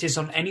parent is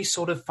on any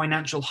sort of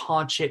financial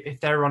hardship, if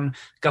they're on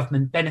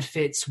government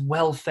benefits,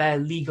 welfare,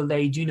 legal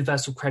aid,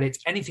 universal credit,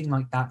 anything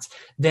like that,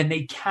 then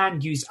they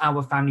can use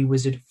Our Family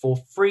Wizard for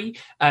free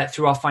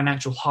through our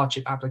financial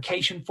hardship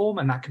application form,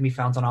 and that can be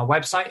found on our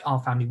website,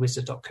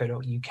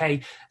 ourfamilywizard.co.uk.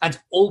 And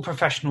all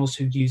professionals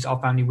who use Our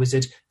Family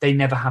Wizard, they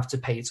never have to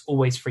pay. It's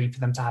always free for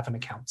them to have an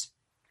account.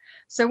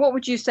 So what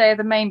would you say are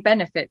the main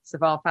benefits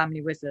of Our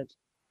Family Wizard?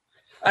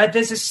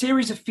 There's a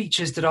series of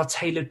features that are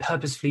tailored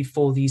purposefully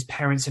for these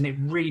parents, and it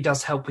really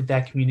does help with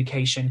their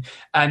communication.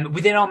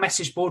 Within our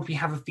message board, we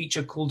have a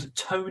feature called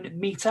Tone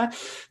Meter.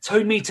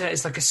 Tone Meter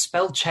is like a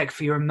spell check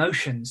for your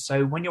emotions.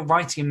 So when you're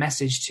writing a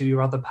message to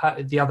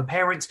the other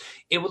parent,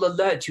 it will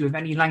alert you of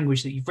any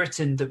language that you've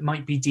written that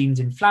might be deemed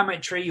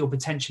inflammatory or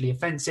potentially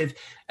offensive,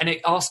 and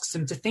it asks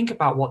them to think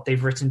about what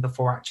they've written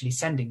before actually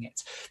sending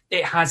it.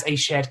 It has a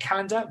shared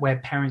calendar where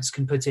parents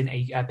can put in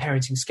a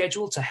parenting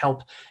schedule to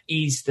help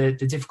ease the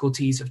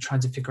difficulties of trying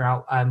to figure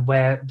out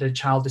where the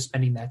child is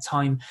spending their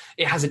time.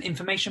 It has an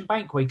information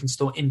bank where you can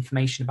store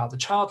information about the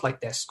child, like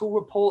their school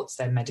reports,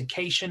 their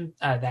medication,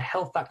 their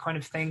health, that kind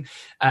of thing.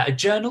 A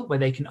journal where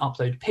they can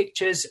upload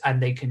pictures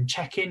and they can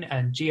check in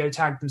and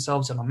geotag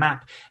themselves on a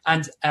map.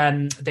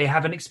 And they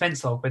have an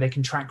expense log where they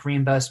can track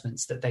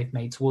reimbursements that they've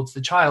made towards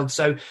the child.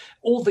 So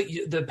all that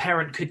the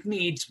parent could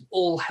need,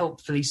 all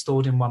helpfully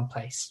stored in one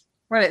place.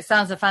 Well, it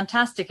sounds a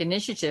fantastic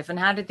initiative. And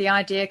how did the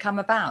idea come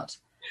about?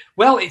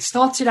 Well, it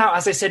started out,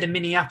 as I said, in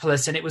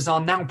Minneapolis, and it was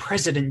our now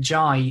president,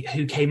 Jai,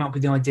 who came up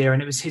with the idea,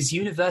 and it was his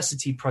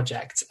university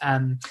project.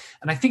 And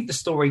I think the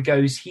story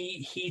goes,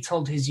 he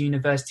told his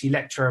university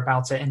lecturer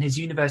about it, and his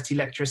university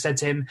lecturer said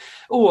to him,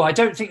 "Oh, I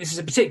don't think this is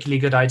a particularly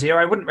good idea.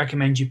 I wouldn't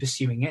recommend you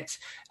pursuing it."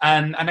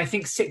 And I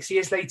think 6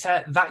 years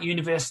later, that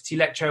university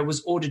lecturer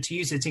was ordered to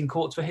use it in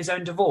court for his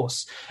own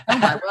divorce. Oh,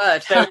 my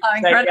word.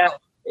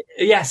 Incredible.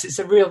 Yes, it's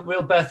a real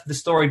birth of the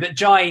story. But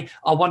Jai,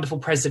 our wonderful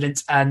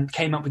president,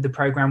 came up with the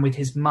program with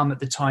his mum at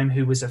the time,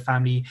 who was a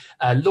family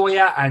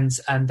lawyer, and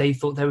they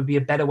thought there would be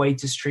a better way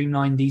to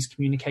streamline these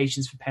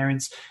communications for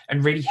parents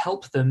and really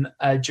help them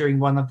during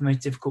one of the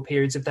most difficult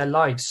periods of their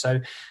lives.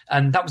 So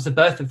that was the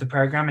birth of the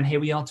program, and here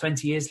we are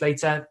 20 years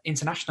later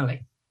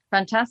internationally.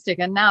 Fantastic.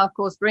 And now, of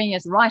course, bringing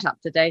us right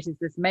up to date is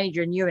this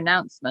major new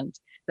announcement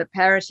that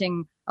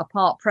Parenting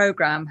Apart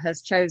program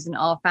has chosen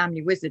Our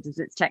Family Wizard as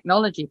its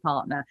technology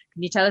partner.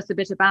 Can you tell us a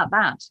bit about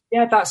that?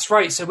 Yeah, that's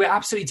right. So we're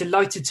absolutely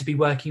delighted to be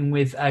working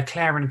with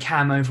Claire and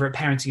Cam over at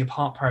Parenting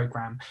Apart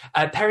program.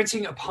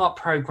 Parenting Apart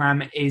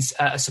program is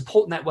a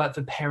support network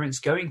for parents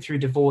going through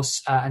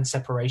divorce and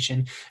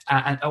separation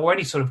or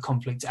any sort of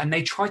conflict. And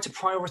they try to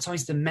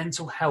prioritize the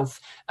mental health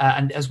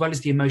and as well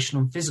as the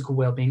emotional and physical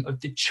well-being of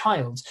the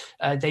child.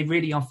 They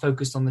really are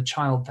focused on the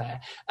child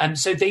there.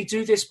 So they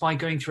do this by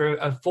going through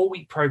a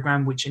 4-week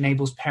program which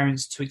enables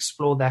parents to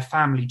explore their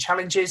family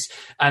challenges.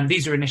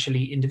 These are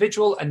initially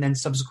individual, and then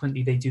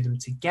subsequently they do them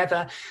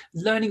together,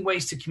 learning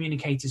ways to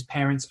communicate as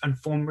parents and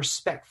form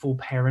respectful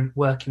parent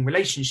working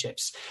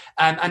relationships.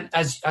 And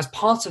as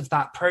part of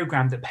that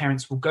program that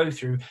parents will go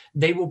through,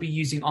 they will be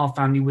using Our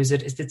Family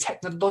Wizard as the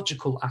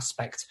technological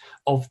aspect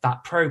of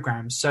that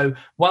program. So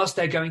whilst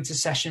they're going to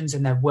sessions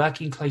and they're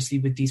working closely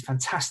with these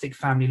fantastic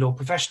family law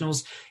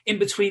professionals, in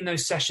between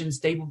those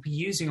sessions, they will be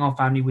using Our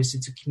Family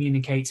Wizard to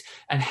communicate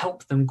and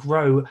help them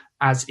grow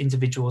as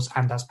individuals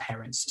and as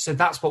parents. So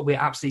that's what we're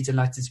absolutely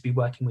delighted to be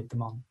working with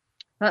them on.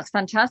 That's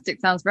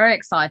fantastic. Sounds very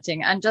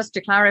exciting. And just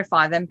to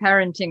clarify, then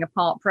Parenting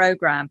Apart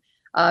program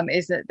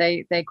is that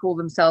they call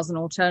themselves an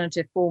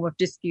alternative form of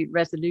dispute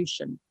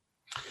resolution.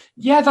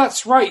 Yeah,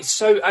 that's right.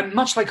 So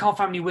much like Our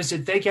Family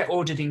Wizard, they get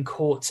ordered in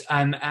court,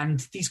 and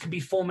these can be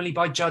formally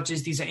by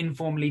judges. These are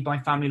informally by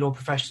family law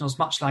professionals,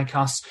 much like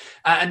us.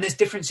 And there's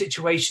different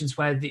situations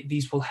where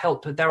these will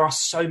help. But there are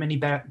so many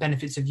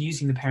benefits of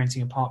using the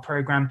Parenting Apart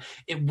program.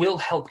 It will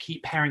help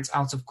keep parents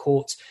out of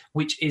court,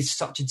 which is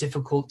such a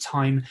difficult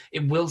time.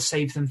 It will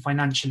save them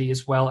financially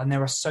as well. And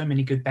there are so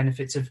many good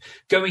benefits of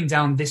going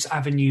down this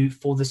avenue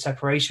for the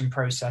separation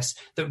process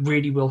that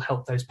really will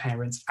help those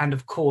parents and,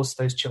 of course,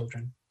 those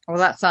children. Well,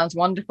 that sounds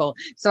wonderful.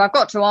 So I've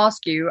got to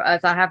ask you,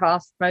 as I have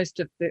asked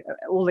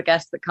all the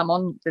guests that come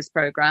on this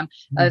program,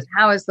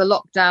 how has the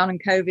lockdown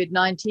and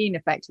COVID-19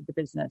 affected the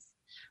business?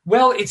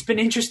 Well, it's been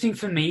interesting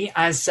for me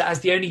as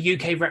the only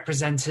UK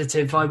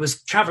representative. I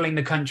was travelling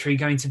the country,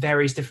 going to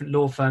various different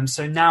law firms.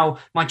 So now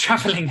my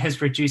travelling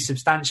has reduced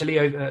substantially,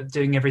 over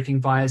doing everything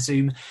via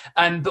Zoom.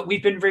 But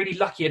we've been really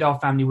lucky at our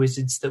Family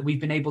Wizards that we've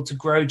been able to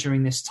grow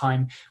during this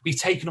time. We've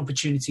taken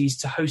opportunities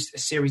to host a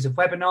series of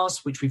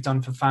webinars, which we've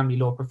done for family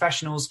law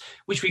professionals,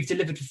 which we've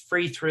delivered for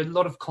free through a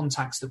lot of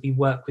contacts that we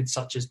work with,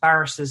 such as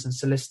barristers and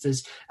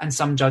solicitors and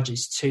some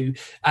judges too.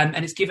 And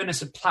it's given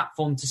us a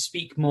platform to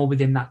speak more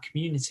within that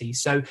community.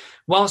 So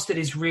whilst it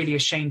is really a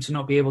shame to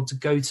not be able to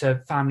go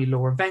to family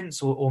law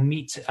events or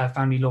meet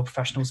family law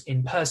professionals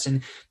in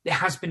person, it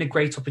has been a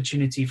great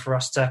opportunity for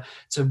us to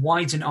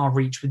widen our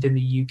reach within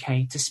the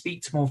UK, to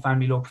speak to more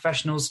family law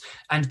professionals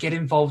and get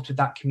involved with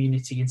that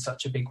community in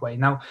such a big way.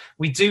 Now,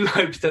 we do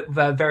hope that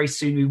very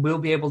soon we will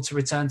be able to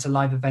return to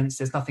live events.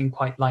 There's nothing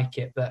quite like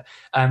it, but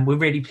we're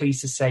really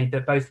pleased to say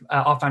that both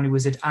our Family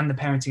Wizard and the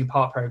Parenting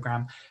Apart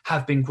programme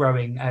have been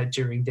growing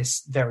during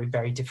this very,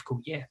 very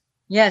difficult year.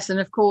 Yes, and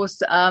of course,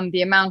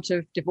 the amount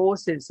of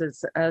divorces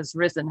has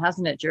risen,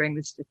 hasn't it, during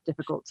this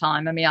difficult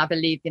time? I mean, I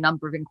believe the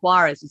number of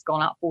inquiries has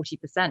gone up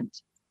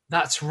 40%.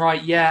 That's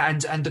right, yeah,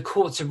 and the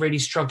courts are really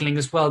struggling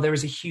as well. There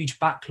is a huge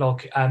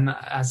backlog,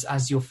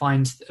 as you'll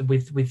find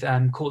with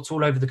courts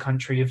all over the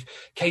country, of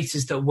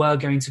cases that were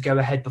going to go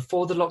ahead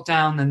before the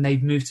lockdown, and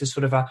they've moved to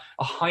sort of a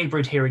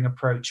hybrid hearing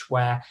approach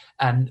where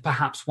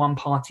perhaps one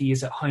party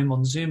is at home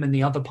on Zoom and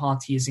the other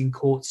party is in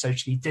court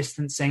socially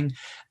distancing.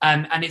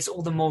 And it's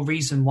all the more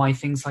reason why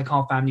things like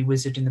our Family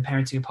Wizard and the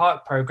Parenting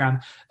Apart programme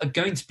are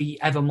going to be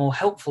ever more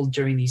helpful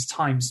during these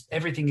times.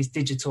 Everything is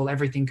digital,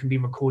 everything can be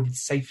recorded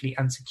safely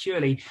and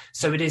securely.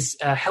 So it is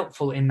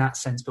helpful in that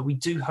sense. But we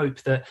do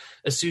hope that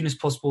as soon as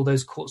possible,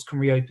 those courts can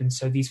reopen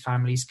so these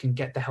families can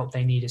get the help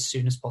they need as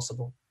soon as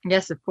possible.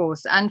 Yes, of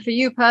course. And for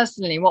you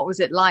personally, what was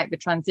it like, the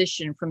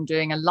transition from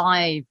doing a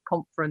live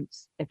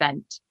conference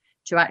event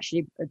to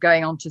actually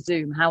going on to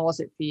Zoom? How was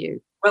it for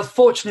you? Well,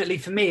 fortunately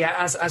for me,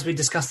 as we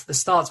discussed at the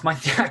start, my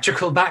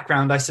theatrical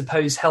background, I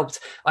suppose, helped.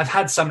 I've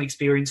had some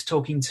experience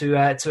talking to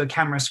a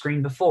camera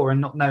screen before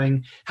and not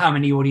knowing how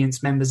many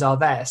audience members are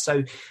there.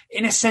 So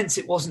in a sense,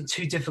 it wasn't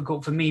too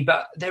difficult for me,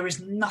 but there is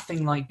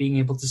nothing like being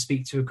able to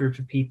speak to a group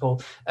of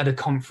people at a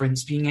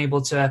conference, being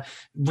able to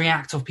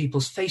react off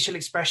people's facial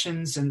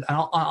expressions and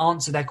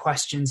answer their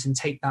questions and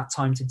take that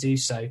time to do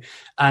so.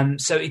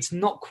 So it's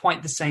not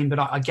quite the same, but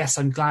I guess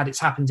I'm glad it's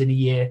happened in a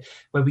year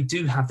where we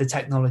do have the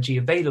technology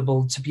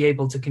available to be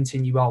able to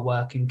continue our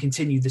work and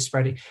continue the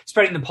spreading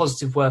the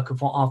positive work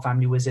of what our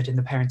Family Wizard and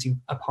the Parenting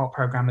Apart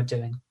programme are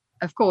doing.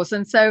 Of course.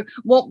 And so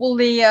what will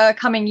the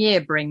coming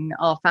year bring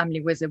our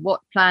Family Wizard? What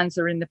plans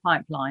are in the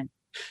pipeline?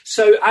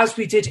 So as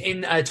we did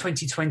in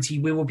 2020,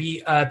 we will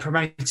be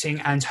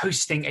promoting and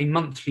hosting a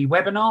monthly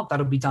webinar.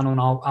 That'll be done on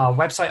our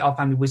website,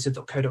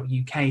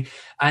 ourfamilywizard.co.uk.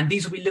 And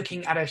these will be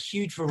looking at a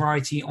huge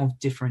variety of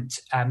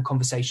different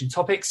conversation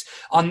topics.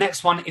 Our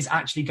next one is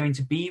actually going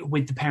to be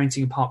with the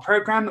Parenting Apart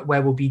programme,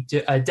 where we'll be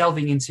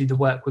delving into the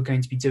work we're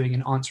going to be doing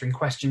and answering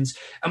questions.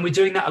 And we're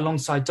doing that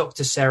alongside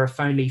Dr. Sarah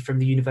Foley from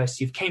the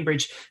University of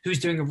Cambridge, who's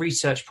doing a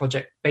research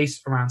project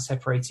based around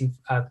separating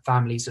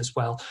families as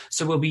well.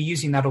 So we'll be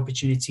using that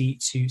opportunity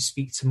to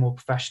speak to more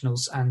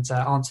professionals and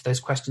answer those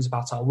questions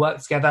about our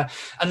work together,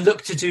 and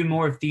look to do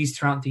more of these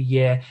throughout the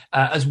year,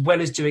 as well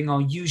as doing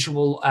our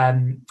usual.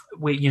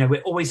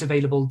 We're always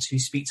available to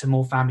speak to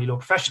more family law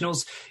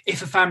professionals.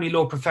 If a family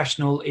law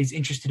professional is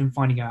interested in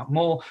finding out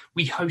more,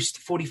 we host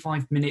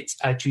 45-minute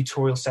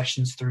tutorial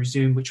sessions through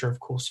Zoom, which are of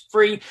course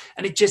free,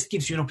 and it just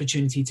gives you an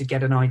opportunity to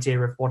get an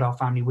idea of what our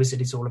Family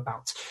Wizard is all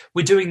about.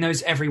 We're doing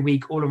those every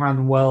week all around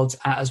the world,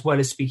 as well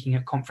as speaking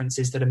at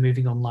conferences that are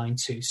moving online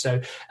too.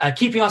 So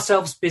keeping ourselves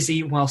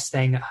busy while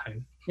staying at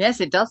home. Yes,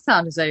 it does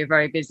sound as though you're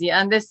very busy.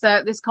 And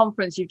this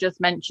conference you've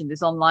just mentioned,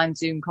 this online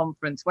Zoom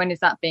conference, when is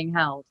that being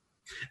held?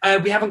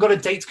 We haven't got a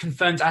date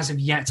confirmed as of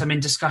yet. I'm in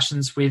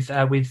discussions with the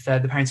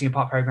Parenting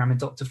Apart programme and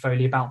Dr.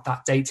 Foley about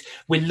that date.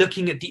 We're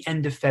looking at the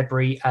end of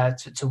February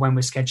to when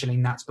we're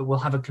scheduling that, but we'll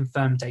have a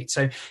confirmed date.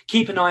 So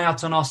keep an eye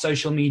out on our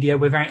social media.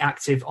 We're very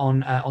active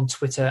on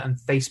Twitter and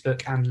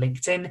Facebook and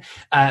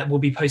LinkedIn. We'll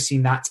be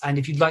posting that. And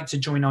if you'd like to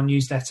join our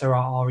newsletter or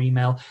our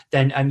email,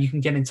 then you can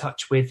get in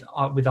touch with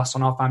us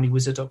on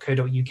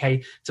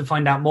ourfamilywizard.co.uk to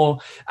find out more.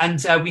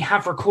 And we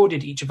have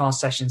recorded each of our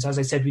sessions. As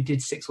I said, we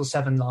did 6 or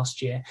 7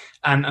 last year,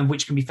 and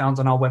which can be found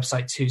on our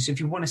website too. So if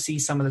you want to see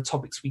some of the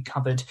topics we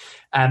covered,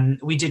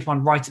 we did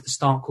one right at the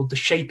start called The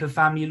Shape of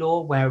Family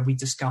Law, where we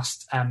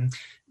discussed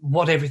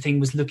what everything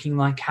was looking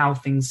like, how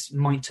things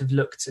might have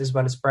looked, as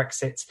well as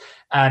Brexit.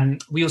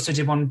 We also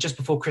did one just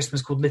before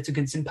Christmas called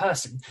Litigants in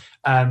Person,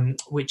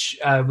 which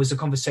was a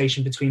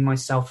conversation between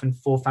myself and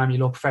 4 family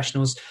law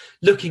professionals,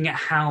 looking at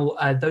how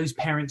those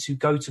parents who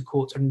go to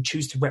court and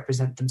choose to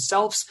represent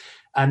themselves,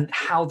 and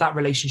how that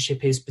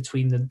relationship is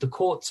between the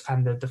court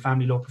and the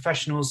family law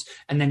professionals,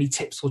 and any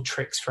tips or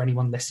tricks for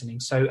anyone listening.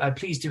 So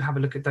please do have a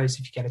look at those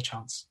if you get a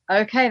chance.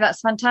 Okay,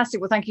 that's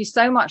fantastic. Well, thank you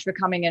so much for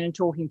coming in and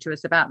talking to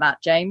us about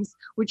that, James.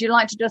 Would you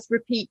like to just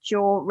repeat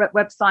your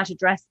website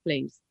address,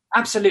 please?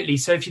 Absolutely.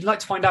 So if you'd like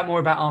to find out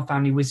more about Our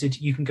Family Wizard,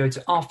 you can go to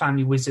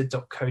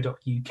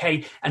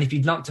ourfamilywizard.co.uk. And if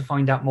you'd like to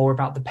find out more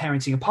about the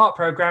Parenting Apart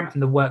programme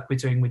and the work we're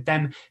doing with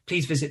them,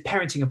 please visit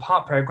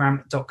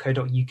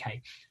parentingapartprogramme.co.uk.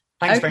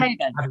 Thanks very much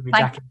for having me,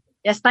 Jackie.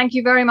 Yes, thank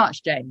you very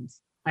much,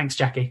 James. Thanks,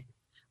 Jackie.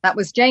 That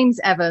was James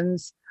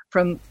Evans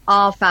from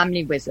Our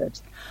Family Wizard.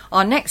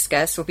 Our next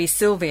guest will be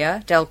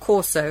Silvia Del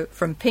Corso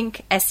from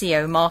Pink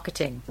SEO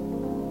Marketing.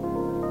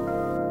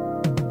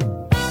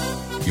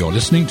 You're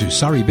listening to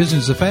Surrey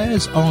Business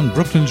Affairs on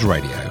Brooklands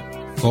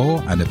Radio,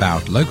 for and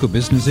about local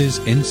businesses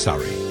in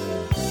Surrey.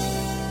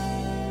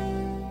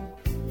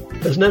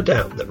 There's no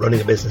doubt that running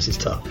a business is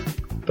tough,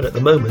 but at the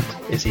moment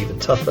it's even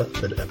tougher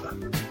than ever.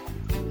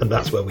 And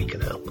that's where we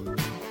can help.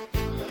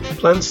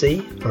 Plan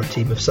C are a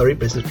team of Surrey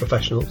business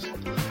professionals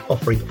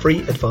offering free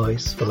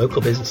advice for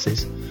local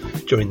businesses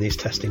during these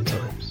testing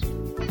times.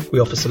 We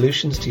offer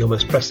solutions to your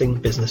most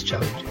pressing business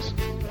challenges,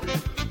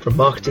 from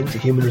marketing to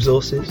human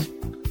resources,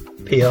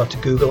 PR to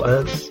Google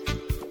Ads,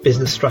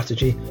 business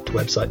strategy to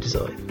website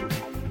design.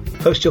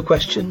 Post your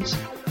questions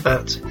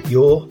at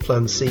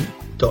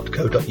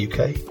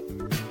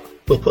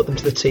yourplanc.co.uk. We'll put them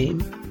to the team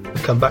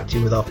and come back to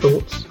you with our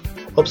thoughts,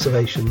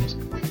 observations,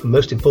 and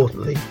most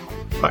importantly,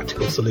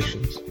 practical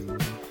solutions.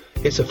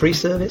 It's a free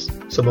service,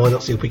 so why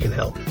not see if we can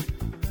help?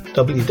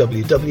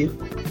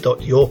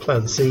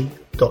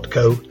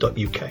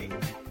 www.yourplanc.co.uk.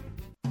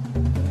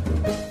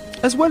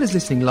 As well as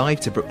listening live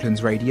to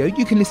Brooklands Radio,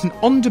 you can listen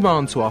on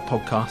demand to our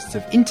podcasts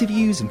of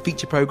interviews and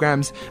feature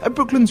programmes at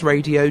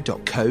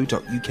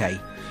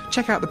brooklandsradio.co.uk.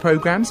 Check out the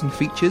programmes and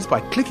features by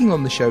clicking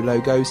on the show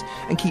logos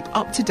and keep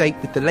up to date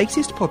with the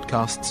latest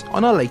podcasts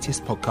on our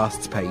latest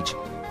podcasts page.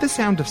 The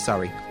Sound of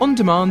Surrey, on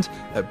demand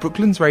at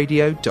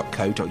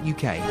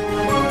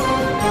brooklandsradio.co.uk.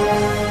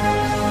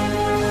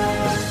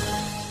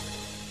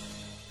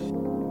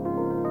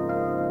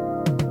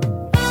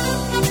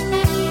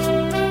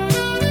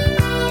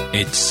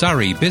 It's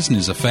Surrey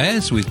Business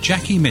Affairs with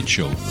Jackie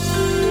Mitchell.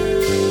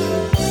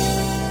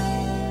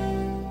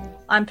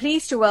 I'm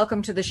pleased to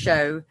welcome to the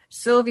show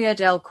Silvia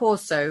Del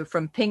Corso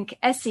from Pink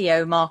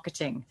SEO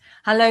Marketing.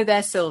 Hello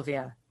there,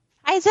 Silvia.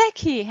 Hi,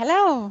 Jackie.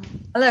 Hello.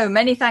 Hello.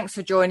 Many thanks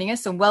for joining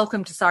us and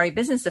welcome to Surrey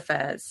Business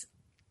Affairs.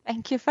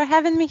 Thank you for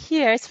having me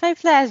here. It's my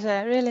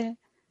pleasure, really.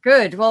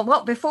 Good.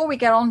 Well, before we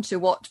get on to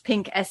what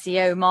Pink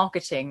SEO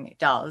Marketing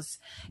does,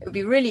 it would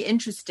be really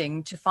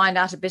interesting to find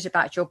out a bit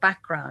about your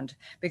background,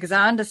 because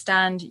I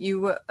understand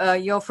you're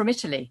from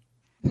Italy.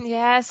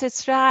 Yes,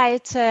 it's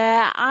right.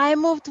 I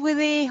moved with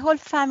the whole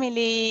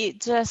family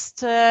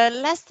just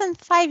less than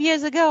 5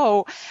 years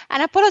ago.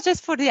 And I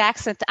apologize for the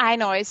accent. I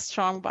know it's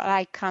strong, but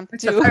I can't do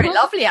it. It's a very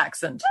lovely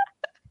accent.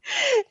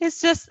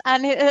 It's just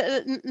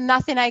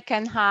nothing I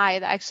can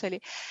hide,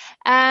 actually.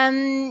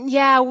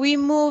 We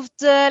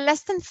moved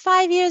less than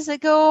 5 years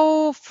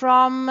ago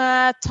from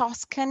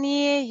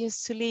Tuscany.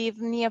 Used to live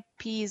near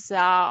Pisa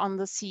on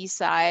the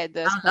seaside.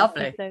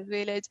 Lovely. The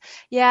village.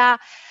 Yeah.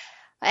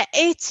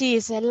 It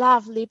is a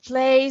lovely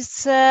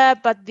place,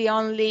 but the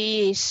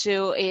only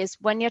issue is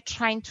when you're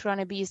trying to run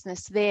a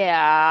business there,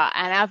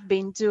 and I've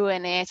been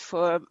doing it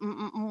for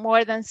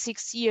more than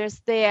 6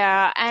 years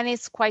there, and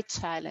it's quite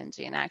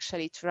challenging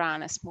actually to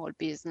run a small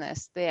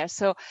business there.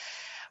 So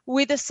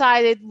we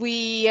decided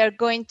we are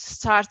going to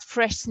start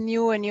a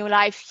new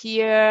life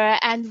here,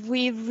 and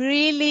we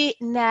really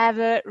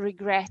never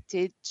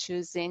regretted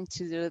choosing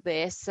to do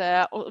this.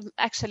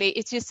 Actually,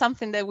 it is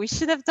something that we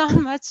should have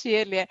done much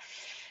earlier,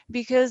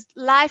 because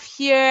life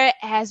here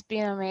has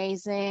been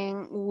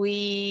amazing.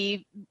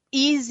 We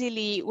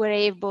easily were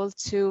able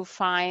to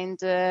find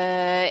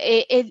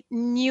a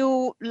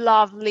new,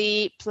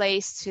 lovely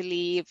place to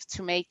live,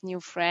 to make new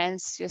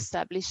friends, to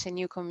establish a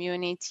new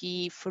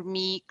community. For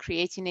me,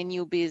 creating a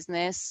new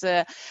business,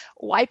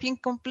 wiping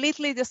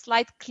completely the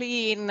slate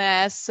clean,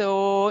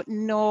 so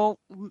no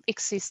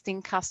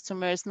existing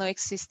customers, no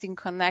existing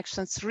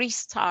connections,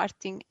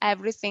 restarting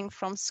everything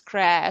from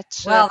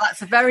scratch. Well,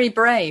 that's very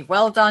brave.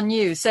 Well done,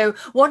 you. So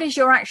what is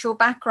your actual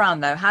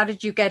background, though? How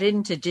did you get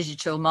into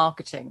digital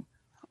marketing?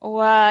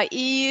 Well,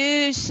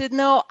 you should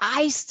know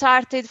I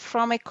started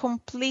from a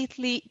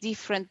completely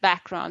different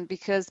background,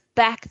 because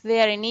back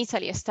there in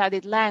Italy, I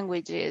studied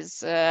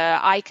languages.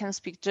 I can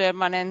speak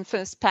German and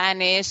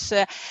Spanish,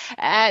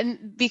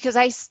 and because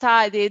I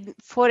studied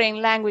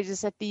foreign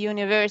languages at the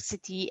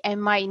university,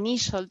 and my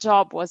initial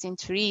job was in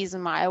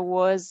tourism. I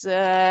was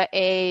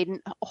a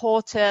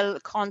hotel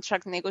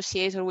contract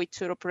negotiator with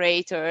tour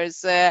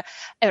operators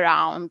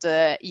around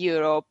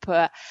Europe.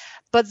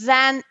 But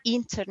then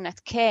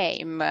internet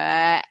came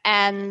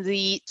and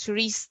the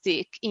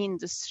touristic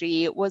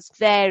industry was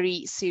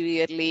very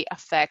severely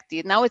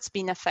affected. Now it's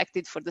been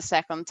affected for the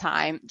second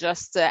time,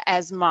 just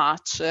as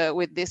much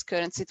with this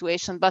current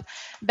situation. But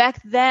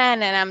back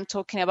then, and I'm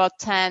talking about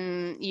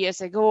 10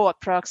 years ago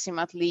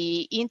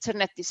approximately,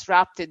 internet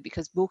disrupted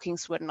because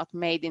bookings were not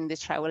made in the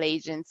travel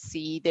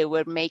agency. They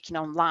were making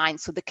online.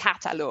 So the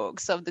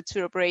catalogs of the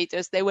tour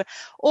operators, they were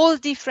all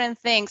different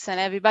things, and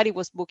everybody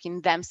was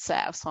booking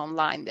themselves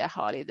online their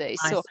holidays.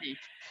 So,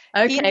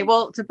 okay,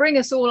 well, to bring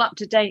us all up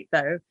to date,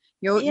 though,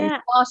 you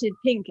started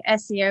Pink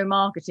SEO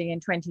Marketing in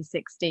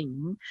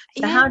 2016.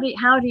 So how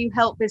do you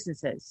help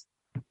businesses?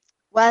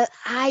 Well,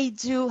 I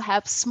do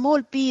help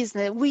small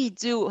business. We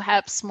do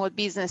help small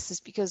businesses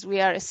because we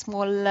are a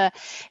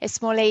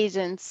small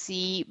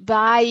agency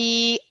by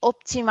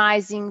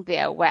optimizing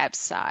their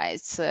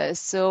websites.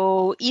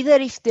 So either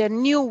if they're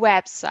new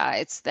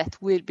websites that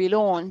will be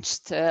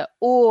launched,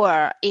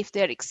 or if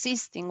they're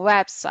existing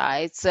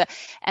websites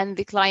and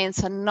the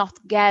clients are not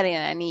getting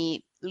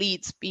any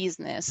leads,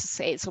 business,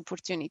 sales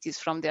opportunities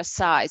from their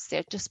sites.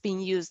 They're just being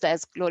used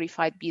as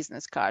glorified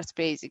business cards,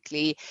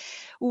 basically.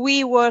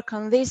 We work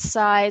on these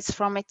sites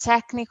from a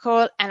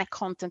technical and a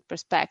content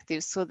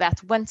perspective so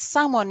that when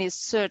someone is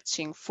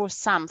searching for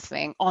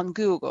something on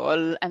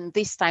Google, and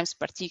these times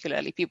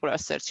particularly people are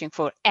searching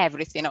for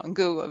everything on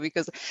Google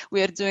because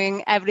we are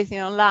doing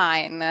everything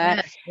online,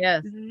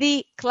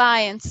 the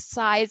client's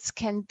sites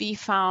can be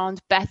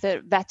found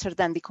better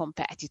than the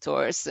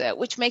competitors,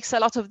 which makes a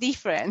lot of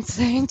difference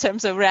in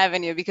terms of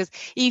revenue, because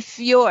if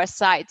your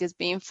site is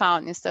being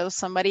found instead of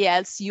somebody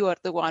else, you are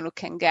the one who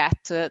can get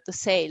the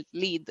sale,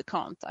 lead, the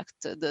contact,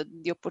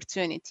 the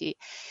opportunity.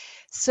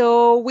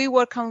 So we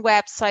work on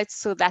websites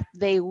so that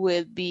they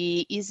will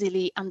be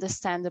easily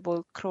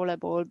understandable,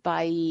 crawlable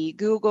by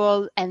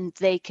Google, and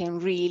they can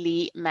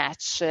really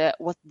match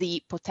what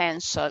the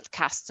potential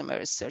customer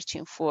is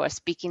searching for,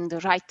 speaking the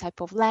right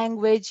type of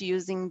language,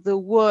 using the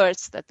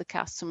words that the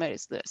customer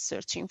is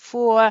searching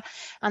for,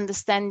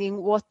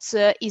 understanding what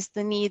is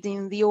the need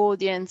in the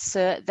audience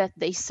that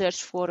they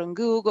search for on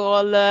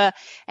Google.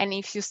 And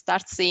if you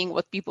start seeing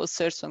what people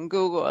search on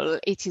Google,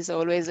 it is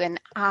always an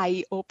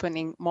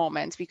eye-opening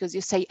moment, because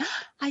you say,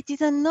 I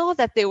didn't know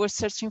that they were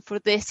searching for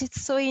this.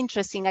 It's so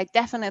interesting. I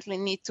definitely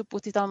need to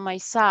put it on my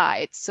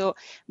site. So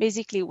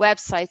basically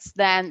websites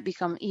then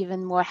become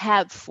even more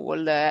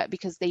helpful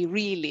because they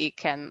really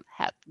can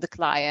help the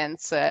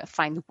clients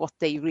find what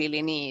they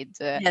really need.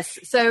 Yes.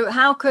 So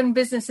how can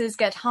businesses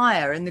get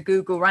higher in the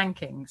Google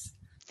rankings?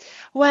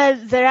 Well,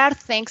 there are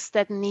things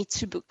that need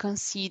to be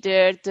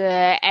considered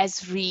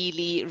as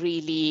really,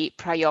 really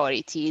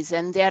priorities,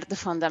 and they're the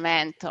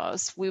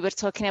fundamentals. We were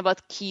talking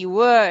about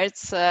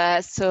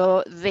keywords,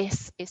 so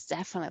this is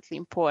definitely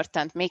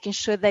important, making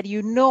sure that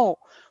you know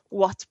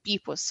what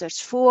people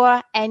search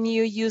for, and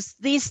you use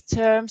these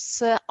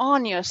terms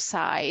on your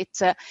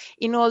site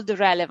in all the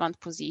relevant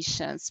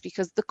positions,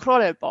 because the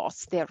crawler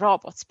bots, they're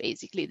robots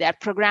basically. They're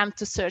programmed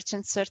to search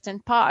in certain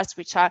parts,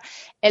 which are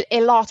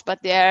a lot,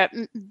 but they're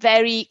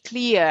very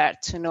clear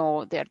to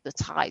know. They're the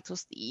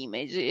titles, the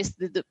images,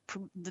 the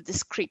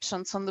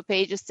descriptions on the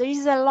pages. There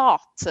is a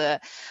lot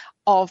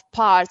of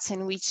parts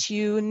in which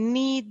you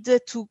need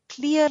to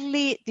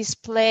clearly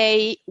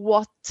display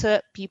what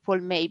people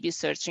may be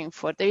searching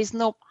for. There is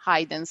no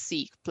hide and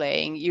seek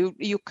playing.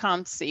 You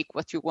can't seek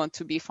what you want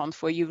to be found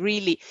for. You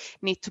really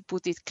need to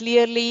put it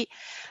clearly,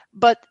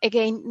 but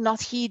again,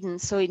 not hidden.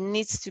 So it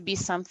needs to be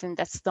something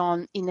that's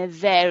done in a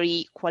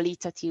very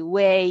qualitative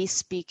way,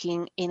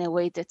 speaking in a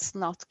way that's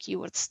not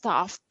keyword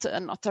stuffed,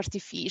 not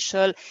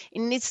artificial. It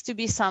needs to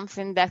be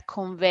something that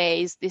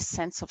conveys this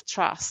sense of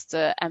trust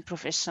and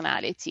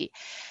professionality.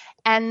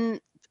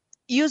 And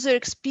user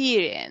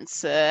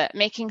experience,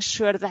 making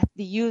sure that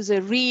the user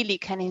really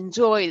can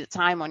enjoy the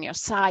time on your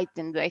site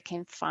and they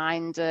can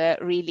find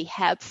really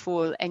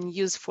helpful and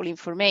useful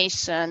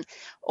information,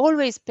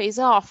 always pays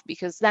off,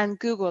 because then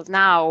Google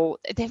now,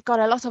 they've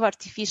got a lot of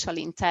artificial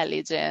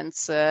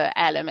intelligence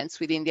elements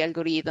within the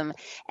algorithm,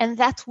 and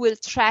that will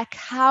track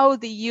how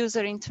the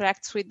user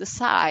interacts with the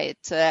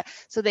site.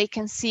 So they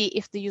can see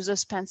if the user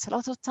spends a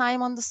lot of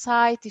time on the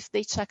site, if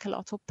they check a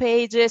lot of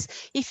pages,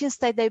 if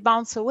instead they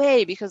bounce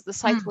away because the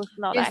site was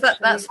not actually...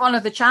 That's one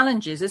of the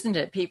challenges, isn't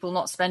it? People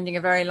not spending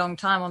a very long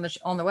time on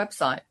the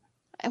website.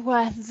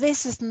 Well,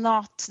 this is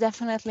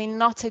definitely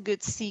not a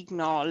good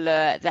signal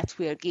that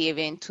we are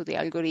giving to the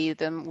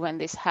algorithm when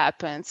this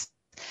happens.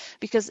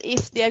 Because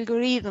if the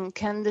algorithm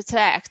can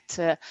detect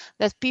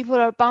that people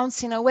are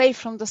bouncing away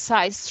from the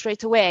site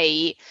straight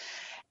away,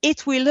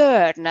 it will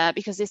learn,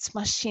 because it's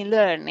machine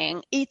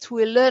learning, it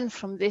will learn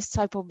from this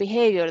type of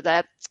behavior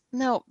that,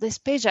 no, this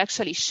page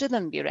actually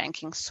shouldn't be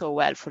ranking so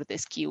well for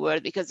this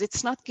keyword because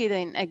it's not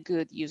giving a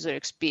good user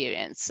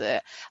experience.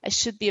 I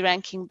should be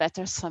ranking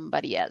better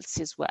somebody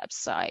else's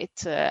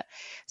website.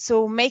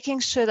 So making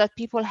sure that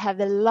people have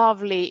a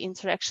lovely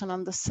interaction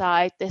on the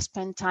site, they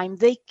spend time,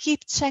 they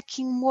keep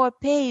checking more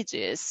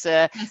pages.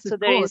 Yes, so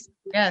there is.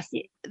 Yes.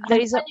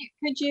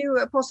 Could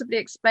you possibly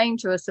explain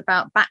to us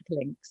about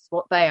backlinks,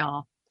 what they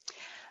are?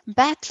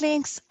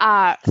 Backlinks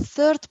are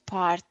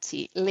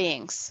third-party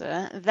links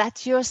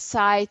that your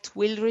site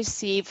will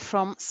receive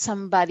from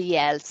somebody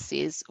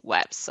else's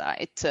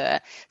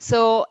website.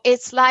 So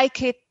it's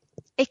like a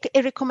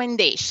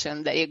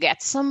recommendation that you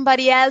get.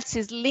 Somebody else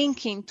is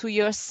linking to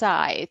your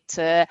site.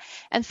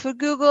 And for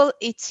Google,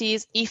 it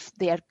is if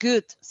they are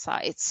good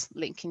sites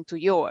linking to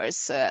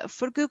yours.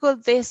 For Google,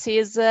 this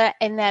is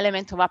an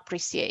element of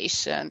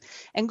appreciation.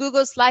 And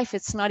Google's life,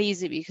 it's not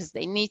easy because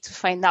they need to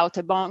find out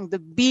among the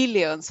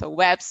billions of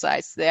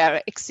websites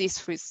there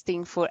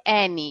existing for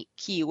any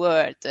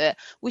keyword,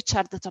 which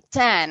are the top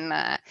 10.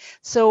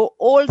 So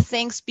all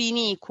things being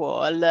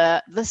equal,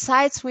 the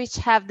sites which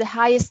have the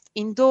highest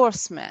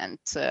endorsement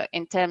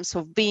in terms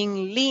of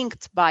being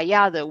linked by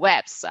other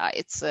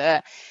websites,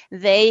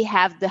 they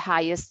have the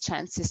highest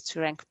chances to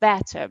rank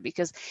better,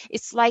 because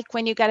it's like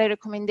when you get a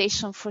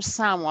recommendation for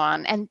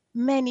someone and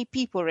many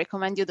people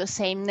recommend you the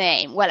same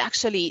name. Well,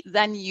 actually,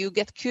 then you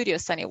get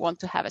curious and you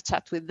want to have a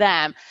chat with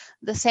them.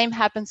 The same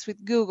happens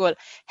with Google.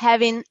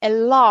 Having a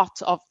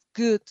lot of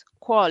good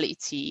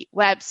quality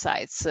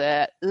websites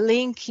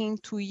linking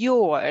to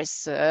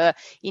yours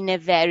in a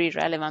very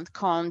relevant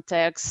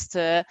context,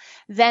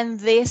 then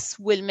this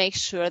will make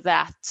sure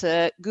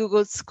that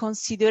Google's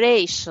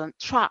consideration,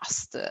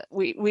 trust,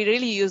 we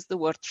really use the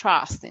word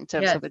trust in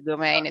terms of a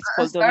domain. It's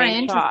called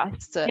domain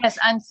trust. Yes,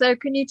 and so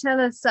can you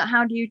tell us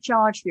how do you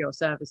charge for your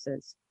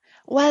services?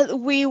 Well,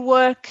 we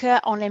work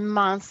on a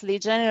monthly.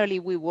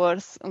 Generally, we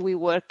work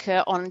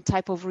on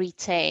type of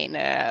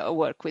retainer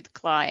work with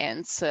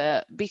clients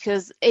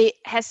because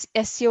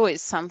SEO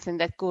is something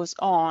that goes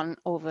on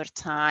over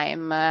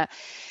time.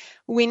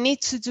 We need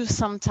to do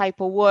some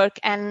type of work,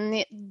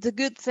 and the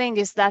good thing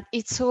is that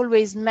it's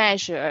always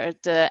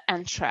measured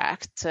and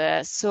tracked.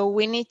 So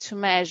we need to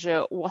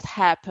measure what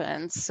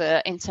happens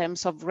in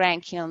terms of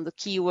ranking on the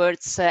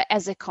keywords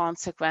as a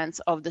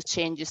consequence of the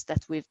changes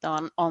that we've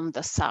done on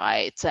the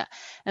site.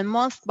 And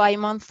month by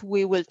month,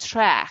 we will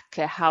track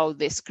how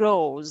this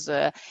grows,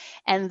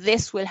 and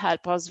this will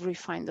help us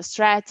refine the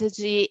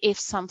strategy if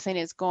something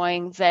is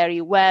going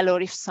very well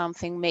or if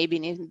something maybe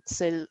needs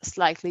a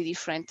slightly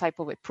different type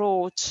of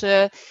approach.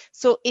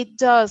 So it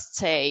does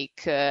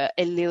take a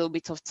little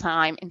bit of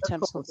time in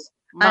terms of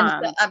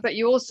months. But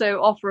you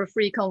also offer a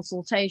free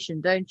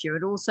consultation, don't you?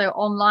 And also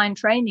online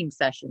training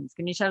sessions.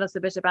 Can you tell us a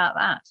bit about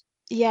that?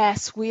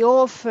 Yes, we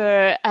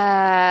offer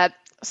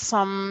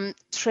some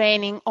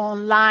training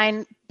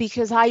online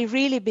because I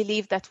really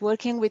believe that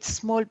working with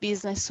small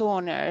business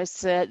owners,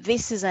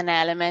 this is an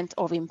element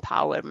of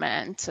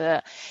empowerment.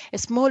 A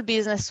small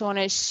business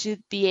owner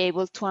should be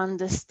able to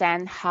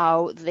understand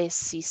how this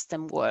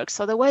system works.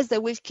 Otherwise, they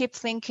will keep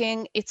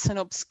thinking it's an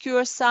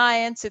obscure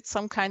science, it's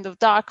some kind of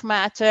dark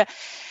matter.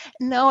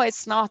 No,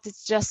 it's not.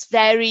 It's just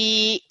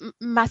very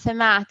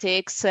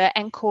mathematics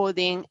and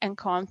coding and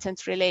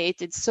content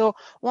related. So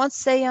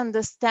once they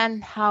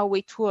understand how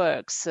it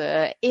works,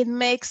 it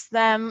makes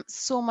them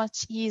so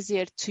much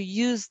easier to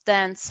use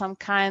then some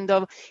kind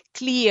of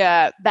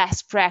clear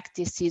best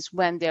practices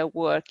when they're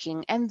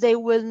working, and they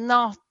will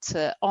not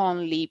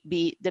only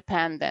be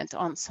dependent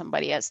on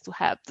somebody else to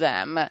help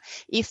them.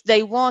 If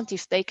they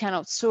can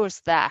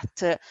outsource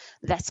that,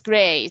 that's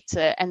great,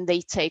 and they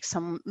take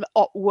some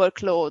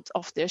workload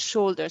off their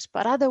shoulders.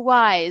 But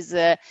otherwise,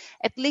 at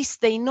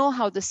least they know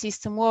how the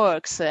system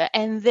works,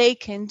 and they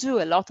can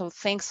do a lot of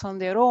things on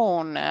their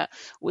own,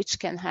 which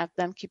can help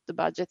them keep the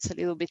budgets a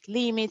little bit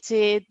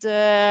limited.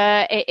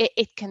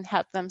 It can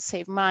help them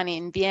save money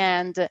in the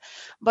end.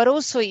 But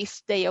also,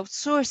 if they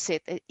outsource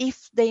it,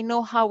 if they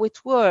know how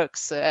it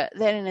works, they're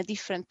in a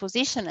different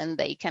position and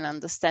they can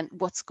understand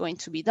what's going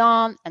to be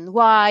done and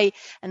why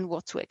and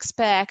what to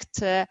expect.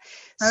 Well,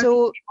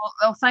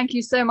 thank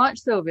you so much,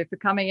 Sylvia, for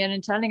coming in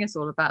and telling us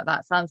all about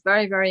that. Sounds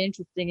very, very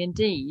interesting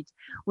indeed.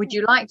 Would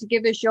you like to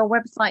give us your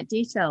website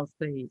details,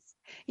 please?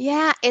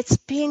 Yeah, it's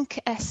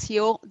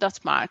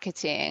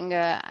pinkseo.marketing,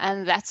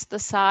 and that's the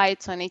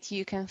site. On it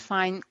you can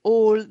find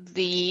all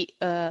the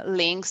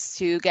links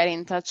to get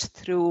in touch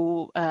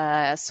through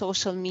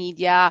social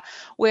media.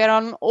 We're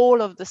on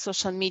all of the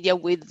social media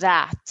with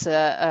that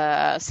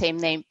same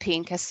name,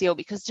 Pink SEO,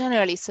 because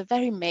generally it's a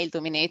very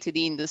male-dominated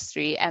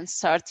industry, and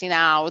starting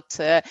out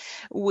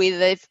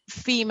with a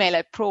female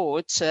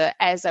approach,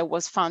 as I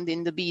was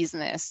founding the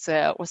business,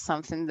 was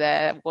something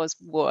that was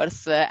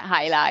worth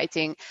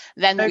highlighting.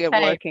 Then we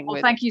are working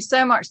with. Thank you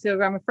so much,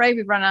 Sylvia. I'm afraid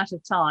we've run out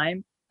of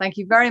time. Thank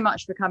you very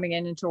much for coming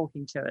in and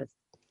talking to us.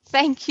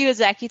 Thank you,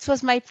 Jackie. It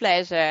was my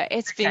pleasure.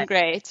 It's been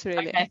great,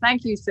 really. Okay,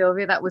 thank you,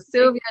 Sylvia. That was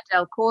Sylvia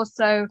Del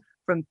Corso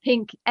from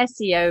Pink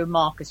SEO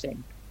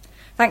Marketing.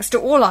 Thanks to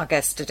all our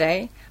guests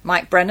today: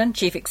 Mike Brennan,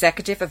 Chief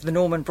Executive of the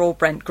Norman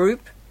Broadbent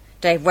Group;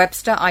 Dave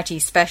Webster,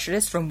 IT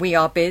Specialist from We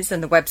Are Biz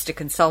and the Webster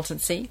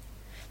Consultancy;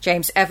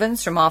 James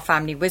Evans from Our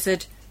Family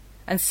Wizard;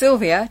 and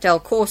Sylvia Del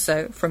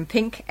Corso from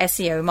Pink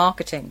SEO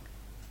Marketing.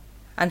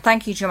 And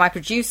thank you to my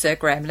producer,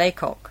 Graham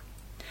Laycock.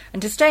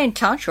 And to stay in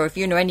touch, or if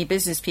you know any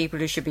business people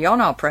who should be on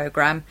our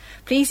programme,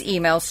 please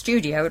email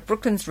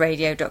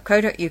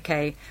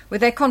studio@brooklandsradio.co.uk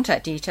with their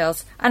contact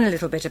details and a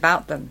little bit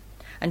about them.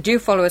 And do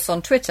follow us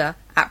on Twitter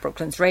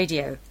 @Brooklands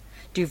Radio.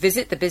 Do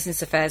visit the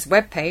Business Affairs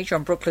webpage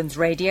on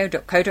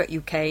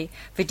brooklandsradio.co.uk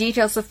for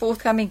details of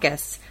forthcoming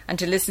guests and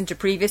to listen to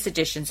previous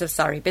editions of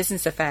Surrey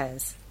Business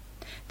Affairs.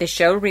 This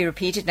show will be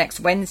repeated next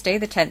Wednesday,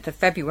 the 10th of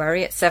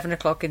February at 7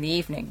 o'clock in the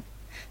evening.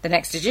 The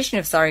next edition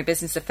of Surrey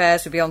Business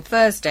Affairs will be on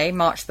Thursday,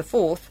 March the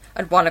 4th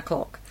at 1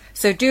 o'clock.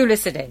 So do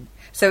listen in.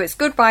 So it's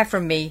goodbye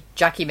from me,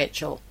 Jackie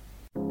Mitchell.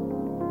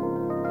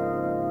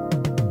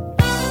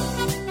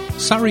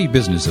 Surrey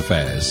Business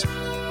Affairs.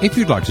 If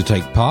you'd like to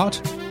take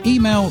part,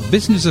 email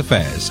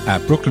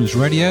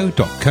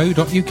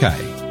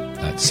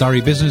businessaffairs@brooklandsradio.co.uk. That's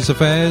Surrey Business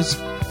Affairs,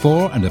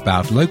 for and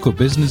about local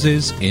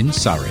businesses in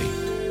Surrey.